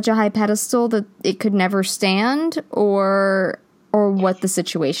on such a high pedestal that it could never stand, or what the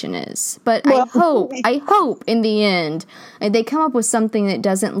situation is. But well, I hope in the end they come up with something that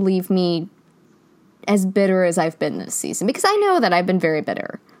doesn't leave me as bitter as I've been this season, because I know that I've been very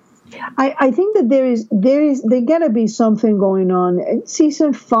bitter. I think that there gotta be something going on. In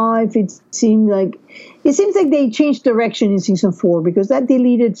season 5, it seems like they changed direction in season 4, because that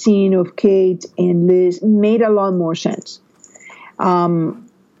deleted scene of Kate and Liz made a lot more sense. That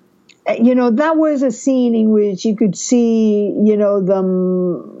was a scene in which you could see,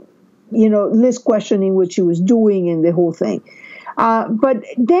 them, Liz questioning what she was doing and the whole thing. But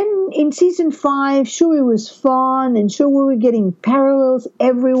then in season 5, sure, it was fun, and sure, we were getting parallels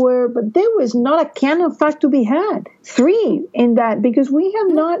everywhere, but there was not a canon fact to be had. 3 in that, because we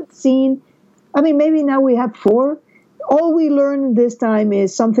have not seen, maybe now we have 4. All we learned this time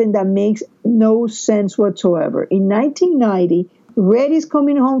is something that makes no sense whatsoever. In 1990, Red is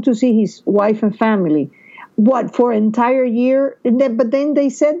coming home to see his wife and family. What, for an entire year? But then they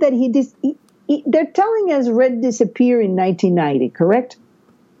said that they're telling us Red disappeared in 1990, correct?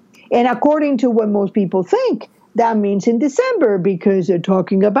 And according to what most people think, that means in December, because they're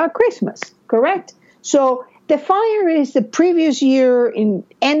talking about Christmas, correct? So the fire is the previous year, in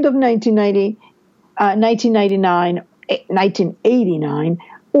end of 1989,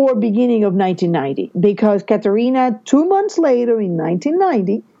 or beginning of 1990, because Katerina, 2 months later in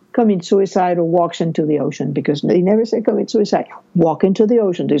 1990, commit suicide or walks into the ocean, because they never say commit suicide. Walk into the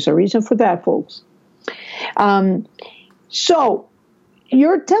ocean. There's a reason for that, folks. So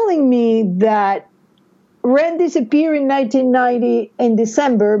you're telling me that Red disappeared in 1990 in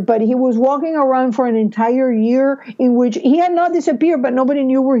December, but he was walking around for an entire year in which he had not disappeared, but nobody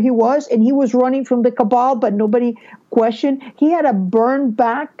knew where he was, and he was running from the cabal, but nobody questioned. He had a burned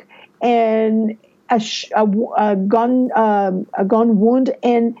back and a gun wound,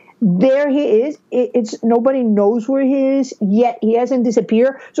 and there he is. It's nobody knows where he is, yet he hasn't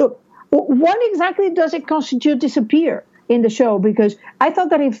disappeared. So what exactly does it constitute disappear in the show? Because I thought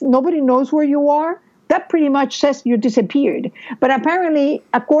that if nobody knows where you are, that pretty much says you disappeared. But apparently,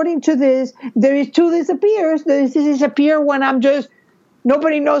 according to this, there is 2 disappears. There is disappear when I'm just,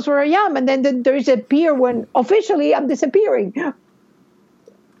 nobody knows where I am, and then there is disappear when officially I'm disappearing.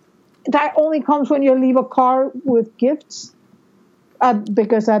 That only comes when you leave a car with gifts.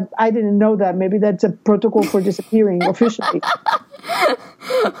 Because I didn't know that. Maybe that's a protocol for disappearing officially.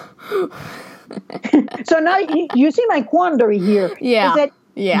 So now you see my quandary here. Yeah. Is that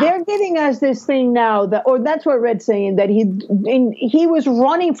they're giving us this thing now, or that's what Red's saying, that he was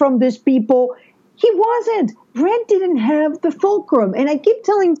running from these people. He wasn't. Red didn't have the fulcrum. And I keep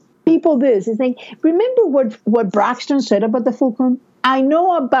telling people this. It's like, remember what Braxton said about the fulcrum? I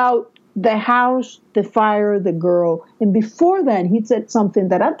know about the house, the fire, the girl. And before that, he said something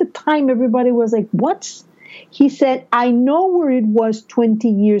that at the time everybody was like, what? He said, I know where it was 20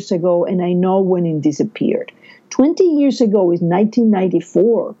 years ago, and I know when it disappeared. 20 years ago is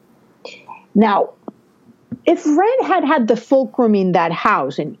 1994. Now, if Red had the fulcrum in that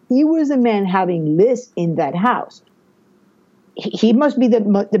house, and he was the man having Liz in that house, he must be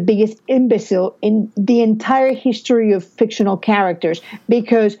the biggest imbecile in the entire history of fictional characters,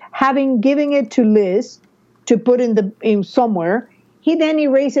 because giving it to Liz to put in somewhere, he then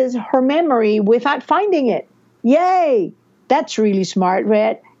erases her memory without finding it. Yay! That's really smart,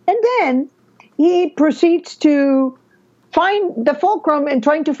 Red. And then he proceeds to find the fulcrum and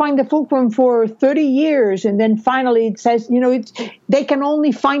trying to find the fulcrum for 30 years. And then finally it says, they can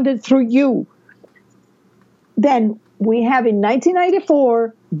only find it through you. Then we have in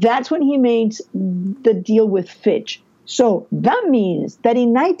 1994, that's when he makes the deal with Fitch. So that means that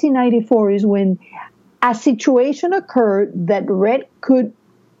in 1994 is when a situation occurred that Red could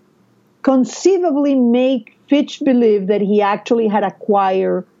conceivably make Fitch believe that he actually had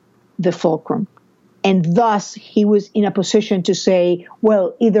acquired the fulcrum. And thus he was in a position to say,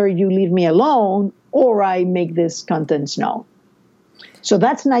 well, either you leave me alone or I make this contents known. So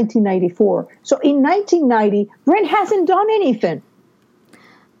that's 1994. So in 1990, Red hasn't done anything.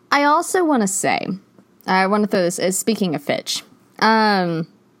 I also want to say, I want to throw this as speaking of Fitch.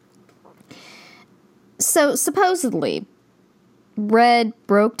 So supposedly, Red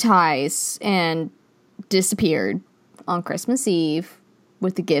broke ties and disappeared on Christmas Eve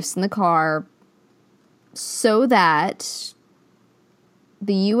with the gifts in the car so that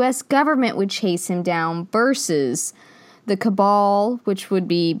the U.S. government would chase him down versus the cabal, which would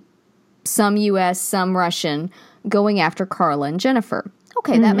be some U.S., some Russian, going after Carla and Jennifer.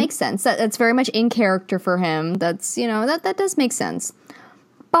 Okay, that makes sense. That's very much in character for him. That's, that does make sense.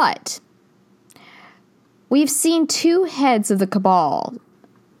 But we've seen two heads of the cabal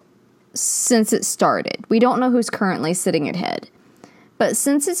since it started. We don't know who's currently sitting at head. But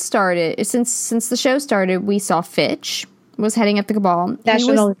since the show started, we saw Fitch was heading up the cabal.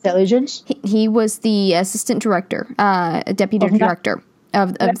 National Intelligence? He was the assistant director, deputy director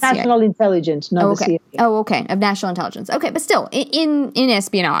of the National CIA. Intelligence, not the CIA. Oh, okay, of national intelligence. Okay, but still, in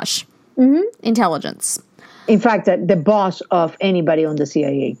espionage, intelligence. In fact, the boss of anybody on the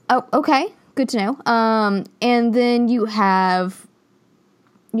CIA. Oh, okay, good to know. And then you have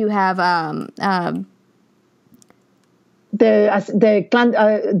the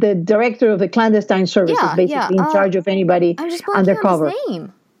director of the clandestine services, basically in charge of anybody undercover. His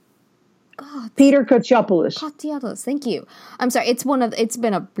name. God, Peter Kotsiopoulos. Thank you. I'm sorry. It's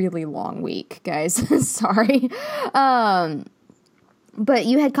been a really long week, guys. Sorry. But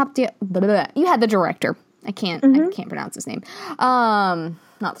you had you had the director. I can't pronounce his name.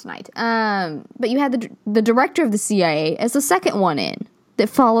 Not tonight. But you had the director of the CIA as the second one in that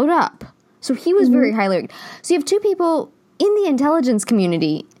followed up. So he was very highly ranked. So you have two people in the intelligence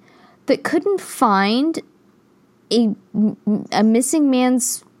community that couldn't find a missing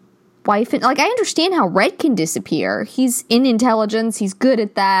man's wife. I understand how Red can disappear. He's in intelligence. He's good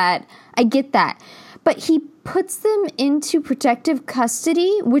at that. I get that. But he puts them into protective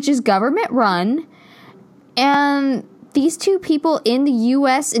custody, which is government run. And these two people in the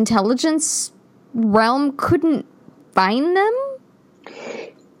U.S. intelligence realm couldn't find them?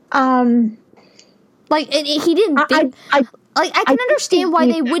 He didn't think... I can understand why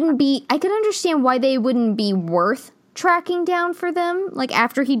they wouldn't be... I can understand why they wouldn't be worth tracking down for them,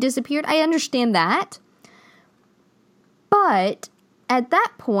 after he disappeared. I understand that. But at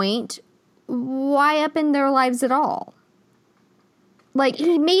that point, why up in their lives at all?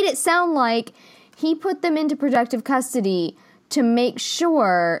 He made it sound like he put them into productive custody to make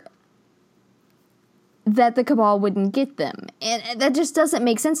sure that the cabal wouldn't get them. And that just doesn't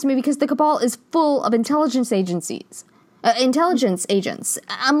make sense to me because the cabal is full of intelligence agents.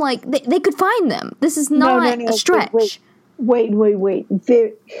 I'm like, they could find them. This is not a stretch. Wait.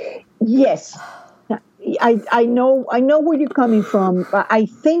 Yes. I know where you're coming from. I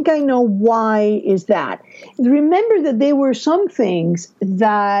think I know why is that. Remember that there were some things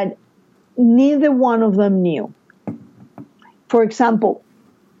that neither one of them knew. For example,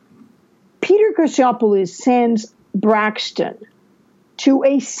 Peter Kotsiopoulos sends Braxton to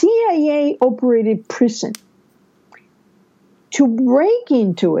a CIA-operated prison to break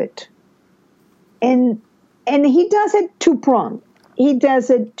into it. And he does it two-pronged. He does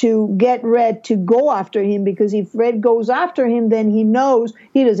it to get Red to go after him, because if Red goes after him, then he knows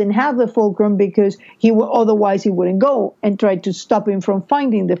he doesn't have the fulcrum, because otherwise he wouldn't go and try to stop him from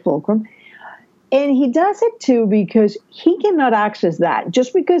finding the fulcrum. And he does it too because he cannot access that.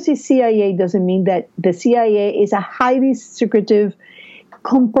 Just because he's CIA doesn't mean that the CIA is a highly secretive,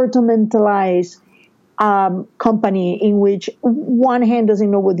 compartmentalized company in which one hand doesn't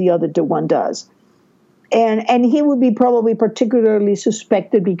know what the other one does. And he would be probably particularly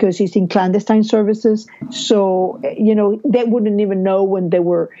suspected because he's in clandestine services. So, they wouldn't even know when they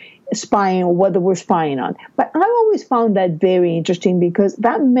were spying or what they were spying on. But I always found that very interesting, because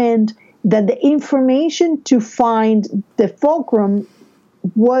that meant that the information to find the fulcrum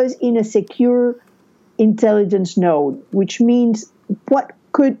was in a secure intelligence node, which means what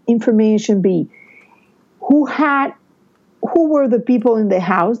could information be? Who were the people in the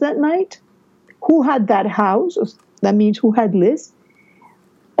house that night? Who had that house? That means who had Liz?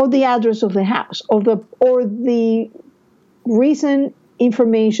 Or the address of the house, or the recent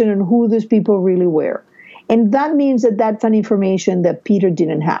information on who these people really were. And that means that that's an information that Peter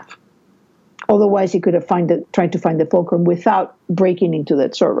didn't have. Otherwise, he could have tried to find the fulcrum without breaking into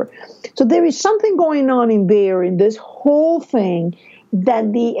that server. So there is something going on in this whole thing,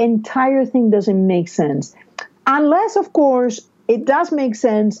 that the entire thing doesn't make sense. Unless, of course, it does make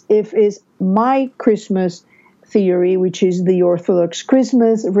sense if it's my Christmas theory, which is the Orthodox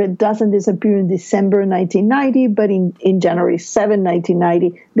Christmas. Red doesn't disappear in December 1990, but in January 7,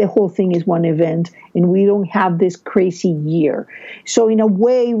 1990, the whole thing is one event, and we don't have this crazy year. So in a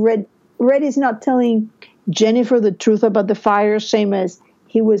way, Red is not telling Jennifer the truth about the fire, same as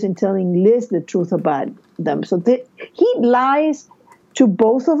he wasn't telling Liz the truth about them. So he lies to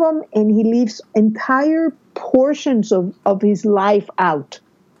both of them, and he leaves entire portions of his life out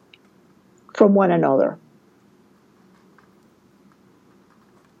from one another.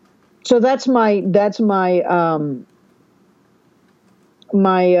 So that's my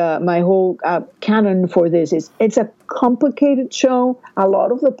whole canon for this. It's a complicated show. A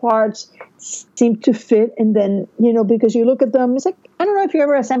lot of the parts seem to fit, and then because you look at them, it's like, I don't know if you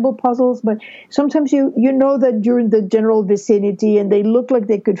ever assemble puzzles, but sometimes you know that you're in the general vicinity and they look like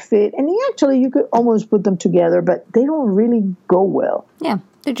they could fit, and you could almost put them together, but they don't really go well. Yeah,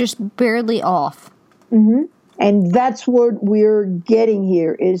 they're just barely off. Mm-hmm. And that's what we're getting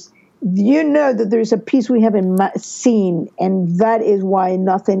here is, that there's a piece we haven't seen, and that is why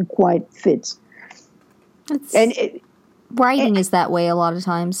nothing quite fits. Writing is that way a lot of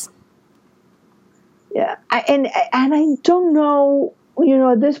times. Yeah, and I don't know.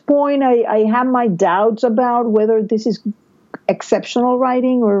 At this point, I have my doubts about whether this is exceptional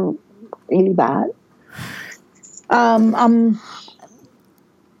writing or really bad.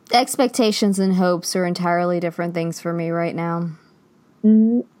 Expectations and hopes are entirely different things for me right now.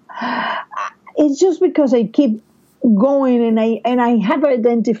 It's just because I keep going, and I have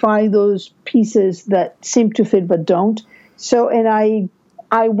identified those pieces that seem to fit but don't. So, and I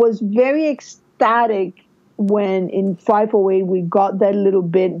was very ecstatic when in 508 we got that little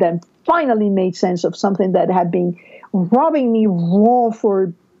bit that finally made sense of something that had been robbing me raw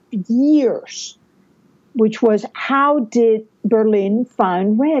for years, which was, how did Berlin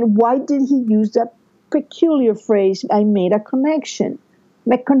find Red? Why did he use that peculiar phrase, I made a connection?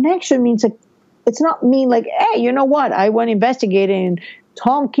 Like, connection means it's not mean like, hey, you know what? I went investigating, and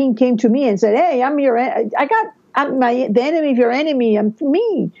Tom King came to me and said, hey, I'm the enemy of your enemy. I'm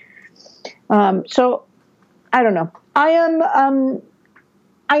me. So I don't know. I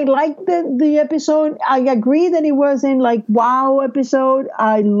like the episode. I agree that it wasn't like wow episode.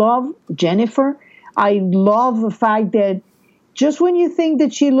 I love Jennifer. I love the fact that just when you think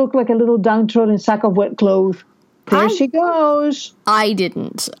that she looked like a little downtrodden sack of wet clothes, there she goes. I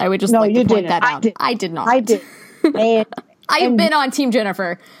didn't. I would just like to point that out. I did not. I did. I've been on Team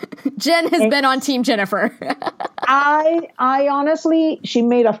Jennifer. Jen has been on Team Jennifer. I honestly, she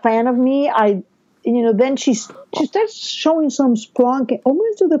made a fan of me. Then she starts showing some splunk,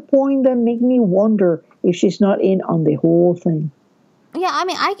 almost to the point that make me wonder if she's not in on the whole thing. Yeah, I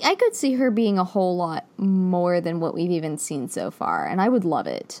mean, I could see her being a whole lot more than what we've even seen so far, and I would love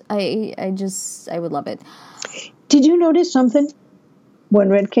it. I would love it. Did you notice something when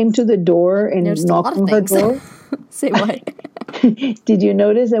Red came to the door and knocked on her door? Say what? Did you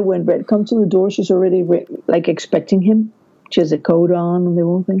notice that when Red comes to the door, she's already expecting him? She has a coat on and the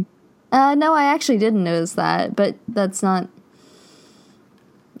whole thing. No, I actually didn't notice that, but that's not.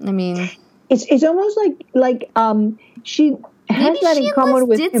 I mean, it's almost like she has that in common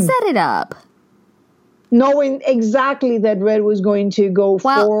with him. Maybe she set it up, knowing exactly that Red was going to go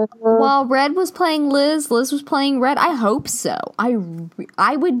for her. While Red was playing Liz was playing Red. I hope so. I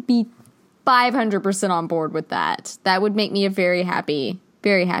would be 500% on board with that. That would make me a very happy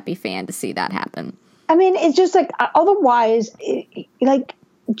fan to see that happen. I mean, it's just like, otherwise, like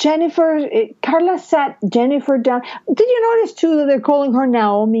Jennifer, Carla sat Jennifer down. Did you notice too that they're calling her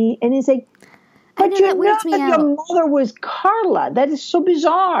Naomi? And it's like, but you know that your mother was Carla. That is so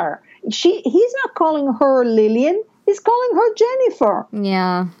bizarre. He's not calling her Lillian. He's calling her Jennifer.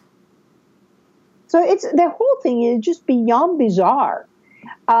 Yeah. So it's the whole thing is just beyond bizarre.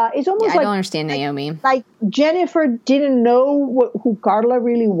 It's almost I don't understand Naomi. Like Jennifer didn't know who Carla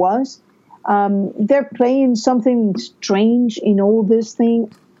really was. They're playing something strange in all this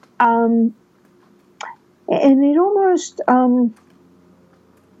thing. And it almost,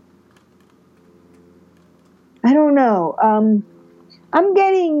 I don't know. I'm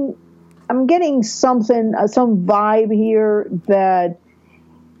getting something, some vibe here that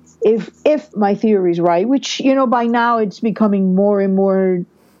if my theory is right, which, by now it's becoming more and more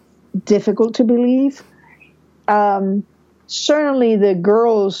difficult to believe. Certainly the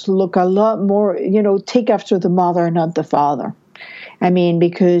girls look a lot more, take after the mother, not the father. I mean,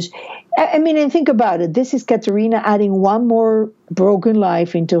 because, and think about it. This is Katerina adding one more broken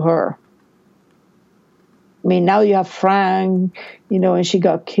life into her. I mean, now you have Frank, and she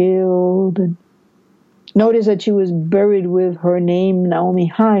got killed. And notice that she was buried with her name, Naomi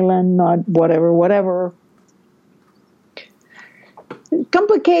Highland, not whatever.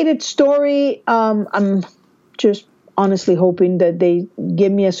 complicated story. I'm just honestly hoping that they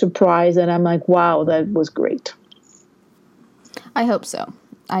give me a surprise and I'm like, wow, that was great. I hope so.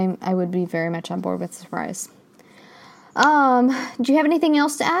 I would be very much on board with the surprise. Do you have anything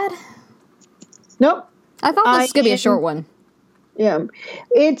else to add? Nope. I thought this was gonna be a short one. Yeah,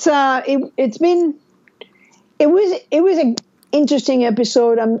 it was an interesting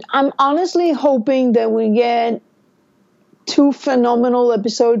episode. I'm honestly hoping that we get 2 phenomenal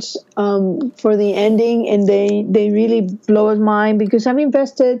episodes for the ending, and they really blow his mind, because I've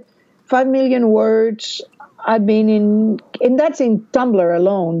invested 5 million words. I've been and that's in Tumblr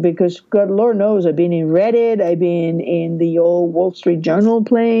alone, because God, Lord knows, I've been in Reddit, I've been in the old Wall Street Journal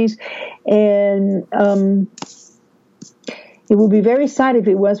place, and it would be very sad if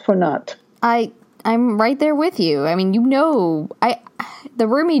it was for naught. I'm right there with you. I mean, the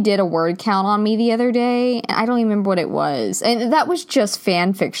roomie did a word count on me the other day, and I don't even remember what it was. And that was just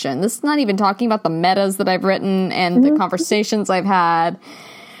fan fiction. This is not even talking about the metas that I've written and the conversations I've had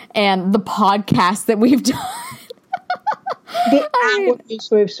and the podcast that we've done. The hours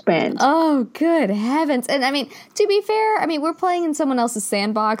we've spent. Oh, good heavens. And I mean, to be fair, I mean, we're playing in someone else's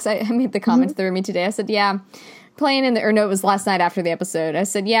sandbox. I made the comment to the roomie today. I said, yeah, playing in it was last night after the episode. I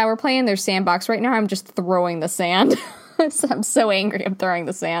said, yeah, we're playing their sandbox. Right now I'm just throwing the sand. I'm so angry I'm throwing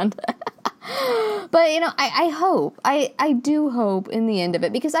the sand. But, I do hope in the end of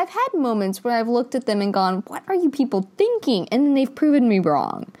it, because I've had moments where I've looked at them and gone, what are you people thinking? And then they've proven me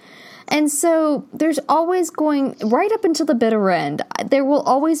wrong. And so there's always going, right up until the bitter end, there will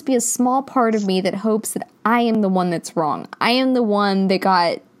always be a small part of me that hopes that I am the one that's wrong. I am the one that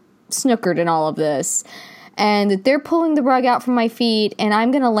got snookered in all of this. And that they're pulling the rug out from my feet, and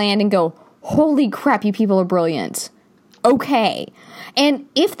I'm going to land and go, holy crap, you people are brilliant. Okay. And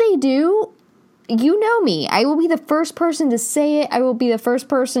if they do, you know me. I will be the first person to say it. I will be the first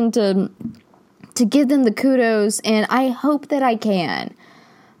person to give them the kudos, and I hope that I can.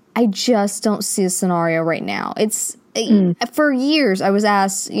 I just don't see a scenario right now. For years, I was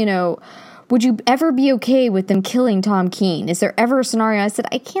asked, would you ever be okay with them killing Tom Keene? Is there ever a scenario? I said,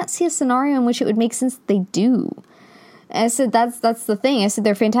 I can't see a scenario in which it would make sense that they do. And I said, that's the thing. I said,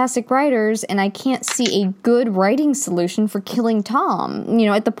 they're fantastic writers, and I can't see a good writing solution for killing Tom,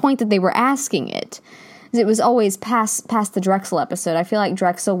 at the point that they were asking it. It was always past the Drexel episode. I feel like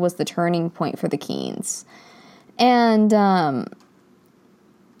Drexel was the turning point for the Keenes. And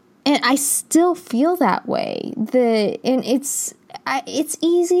I still feel that way. And it's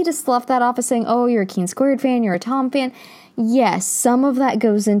easy to slough that off as saying, oh, you're a Keen Squared fan, you're a Tom fan. Yes, some of that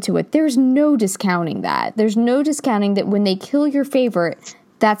goes into it. There's no discounting that. There's no discounting that when they kill your favorite,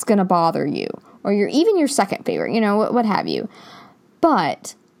 that's going to bother you. Or even your second favorite, what have you.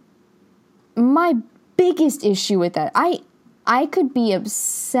 But my biggest issue with that, I could be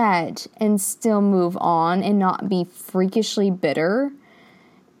upset and still move on and not be freakishly bitter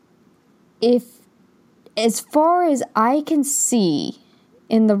if, as far as I can see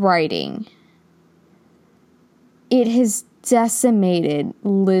in the writing, it has decimated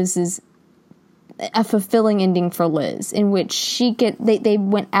a fulfilling ending for Liz, in which they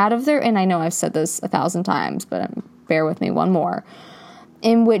went out of their, and I know I've said this 1,000 times, but bear with me one more,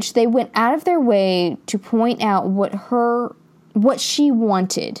 in which they went out of their way to point out what she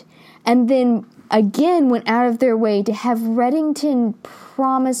wanted, and then again went out of their way to have Reddington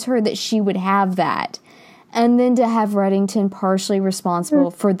promise her that she would have that, and then to have Reddington partially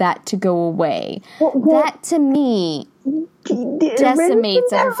responsible for that to go away. That, to me,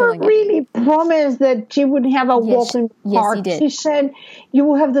 decimates a fulfilling really promised that she would have a walk in the park. Yes, he did. She said, you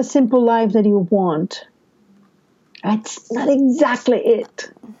will have the simple life that you want. That's not exactly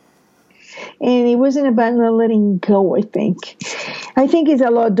it. And it wasn't about not letting go, I think. I think it's a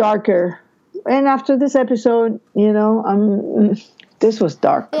lot darker. And after this episode, this was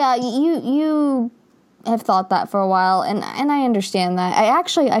dark. Yeah, you have thought that for a while, and I understand that.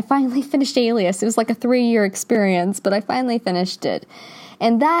 I finally finished Alias. It was like a 3-year experience, but I finally finished it.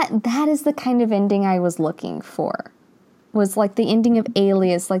 And that is the kind of ending I was looking for. Was like the ending of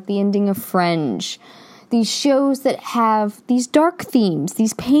Alias, like the ending of Fringe. These shows that have these dark themes,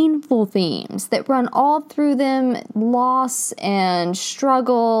 these painful themes that run all through them, loss and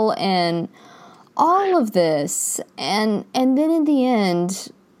struggle and all of this. And then in the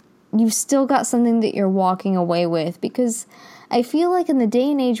end, you've still got something that you're walking away with, because I feel like in the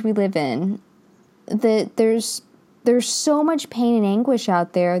day and age we live in, that there's so much pain and anguish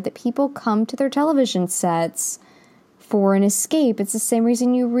out there that people come to their television sets for an escape. It's the same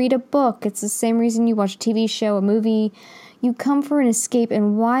reason you read a book. It's the same reason you watch a TV show, a movie. you come for an escape,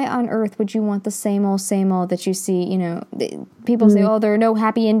 and why on earth would you want the same old that you see, people say, oh, there are no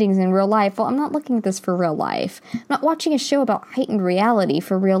happy endings in real life. Well, I'm not looking at this for real life. I'm not watching a show about heightened reality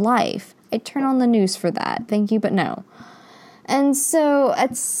for real life. I turn on the news for that. Thank you, but no. And so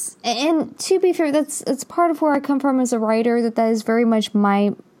and to be fair, that's part of where I come from as a writer, that is very much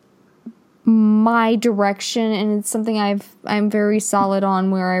my direction, and it's something I'm very solid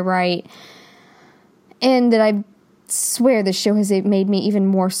on where I write, and that I swear this show has made me even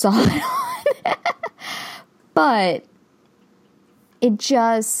more solid on. But it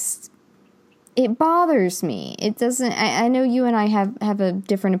bothers me. It doesn't. I know you and I have a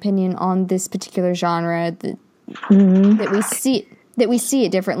different opinion on this particular genre, that we see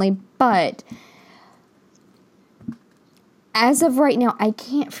it differently, but as of right now, I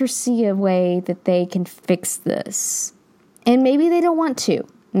can't foresee a way that they can fix this. And maybe they don't want to.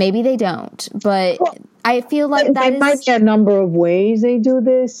 Maybe they don't. But I feel like there might be a number of ways they do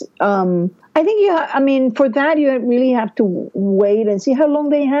this. I think for that, you really have to wait and see how long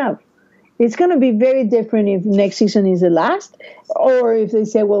they have. It's going to be very different if next season is the last, or if they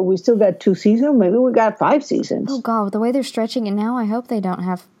say, well, we still got 2 seasons, maybe we got 5 seasons. Oh, God, the way they're stretching it now, I hope they don't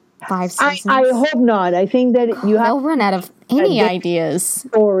have 5 seasons. I hope not. I think that they'll run out of any ideas.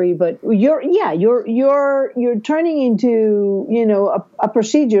 Story, but you're turning into a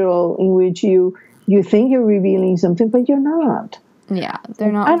procedural in which you think you're revealing something, but you're not. Yeah,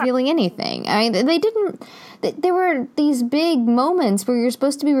 they're not revealing anything. I mean, they didn't. There were these big moments where you're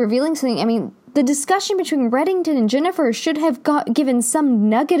supposed to be revealing something. I mean, the discussion between Reddington and Jennifer should have given some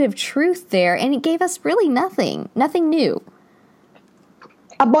nugget of truth there, and it gave us really nothing new.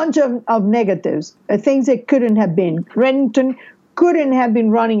 A bunch of negatives, things that couldn't have been. Reddington couldn't have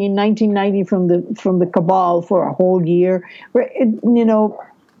been running in 1990 from the cabal for a whole year.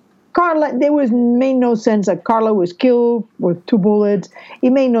 Carla, made no sense that Carla was killed with 2 bullets. It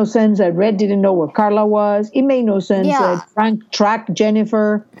made no sense that Red didn't know where Carla was. It made no sense that Frank tracked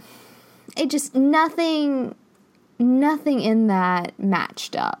Jennifer. It just nothing in that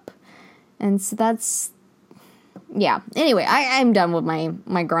matched up, and so that's. Yeah. Anyway, I'm done with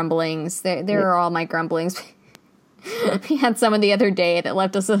my grumblings. There are all my grumblings. We had someone the other day that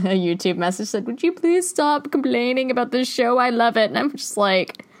left us a YouTube message, said, would you please stop complaining about this show? I love it. And I'm just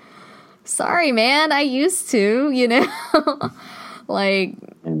like, sorry, man. I used to, Like,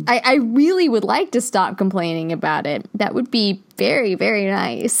 I really would like to stop complaining about it. That would be very, very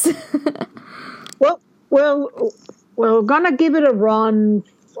nice. Well, we're going to give it a run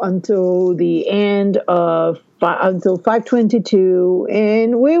until the end of until 5/22,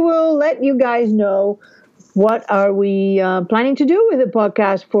 and we will let you guys know what are we planning to do with the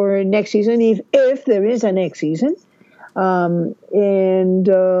podcast for next season, if there is a next season. But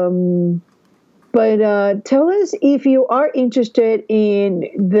tell us if you are interested in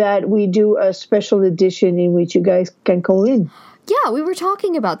that we do a special edition in which you guys can call in. Yeah, we were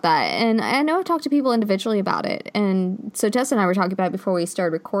talking about that, and I know I've talked to people individually about it, and so Tessa and I were talking about it before we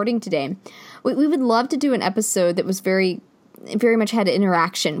started recording today. We would love to do an episode that was very, very much had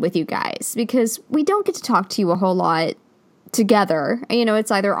interaction with you guys, because we don't get to talk to you a whole lot together.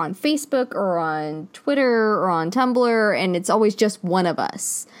 It's either on Facebook or on Twitter or on Tumblr, and it's always just one of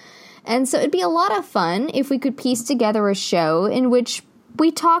us. And so it'd be a lot of fun if we could piece together a show in which we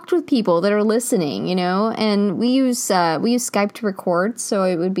talked with people that are listening, and we use Skype to record, so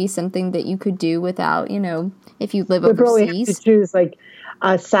it would be something that you could do without, if you live overseas. We probably have to choose like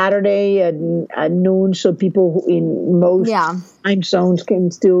a Saturday at noon, so people in most time zones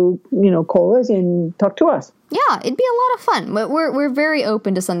can still, call us and talk to us. Yeah, it'd be a lot of fun. We're very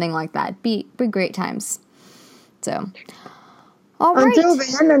open to something like that. Be great times. So, all right.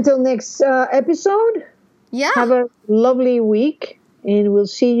 Until next episode. Yeah. Have a lovely week. And we'll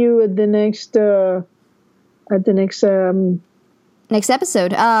see you at the next next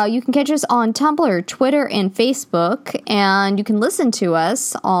episode. You can catch us on Tumblr, Twitter, and Facebook, and you can listen to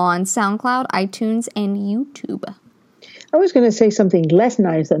us on SoundCloud, iTunes, and YouTube. I was going to say something less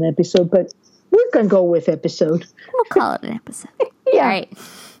nice than episode, but we can go with episode. We'll call it an episode. Yeah. All right.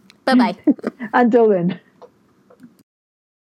 Bye-bye. Until then.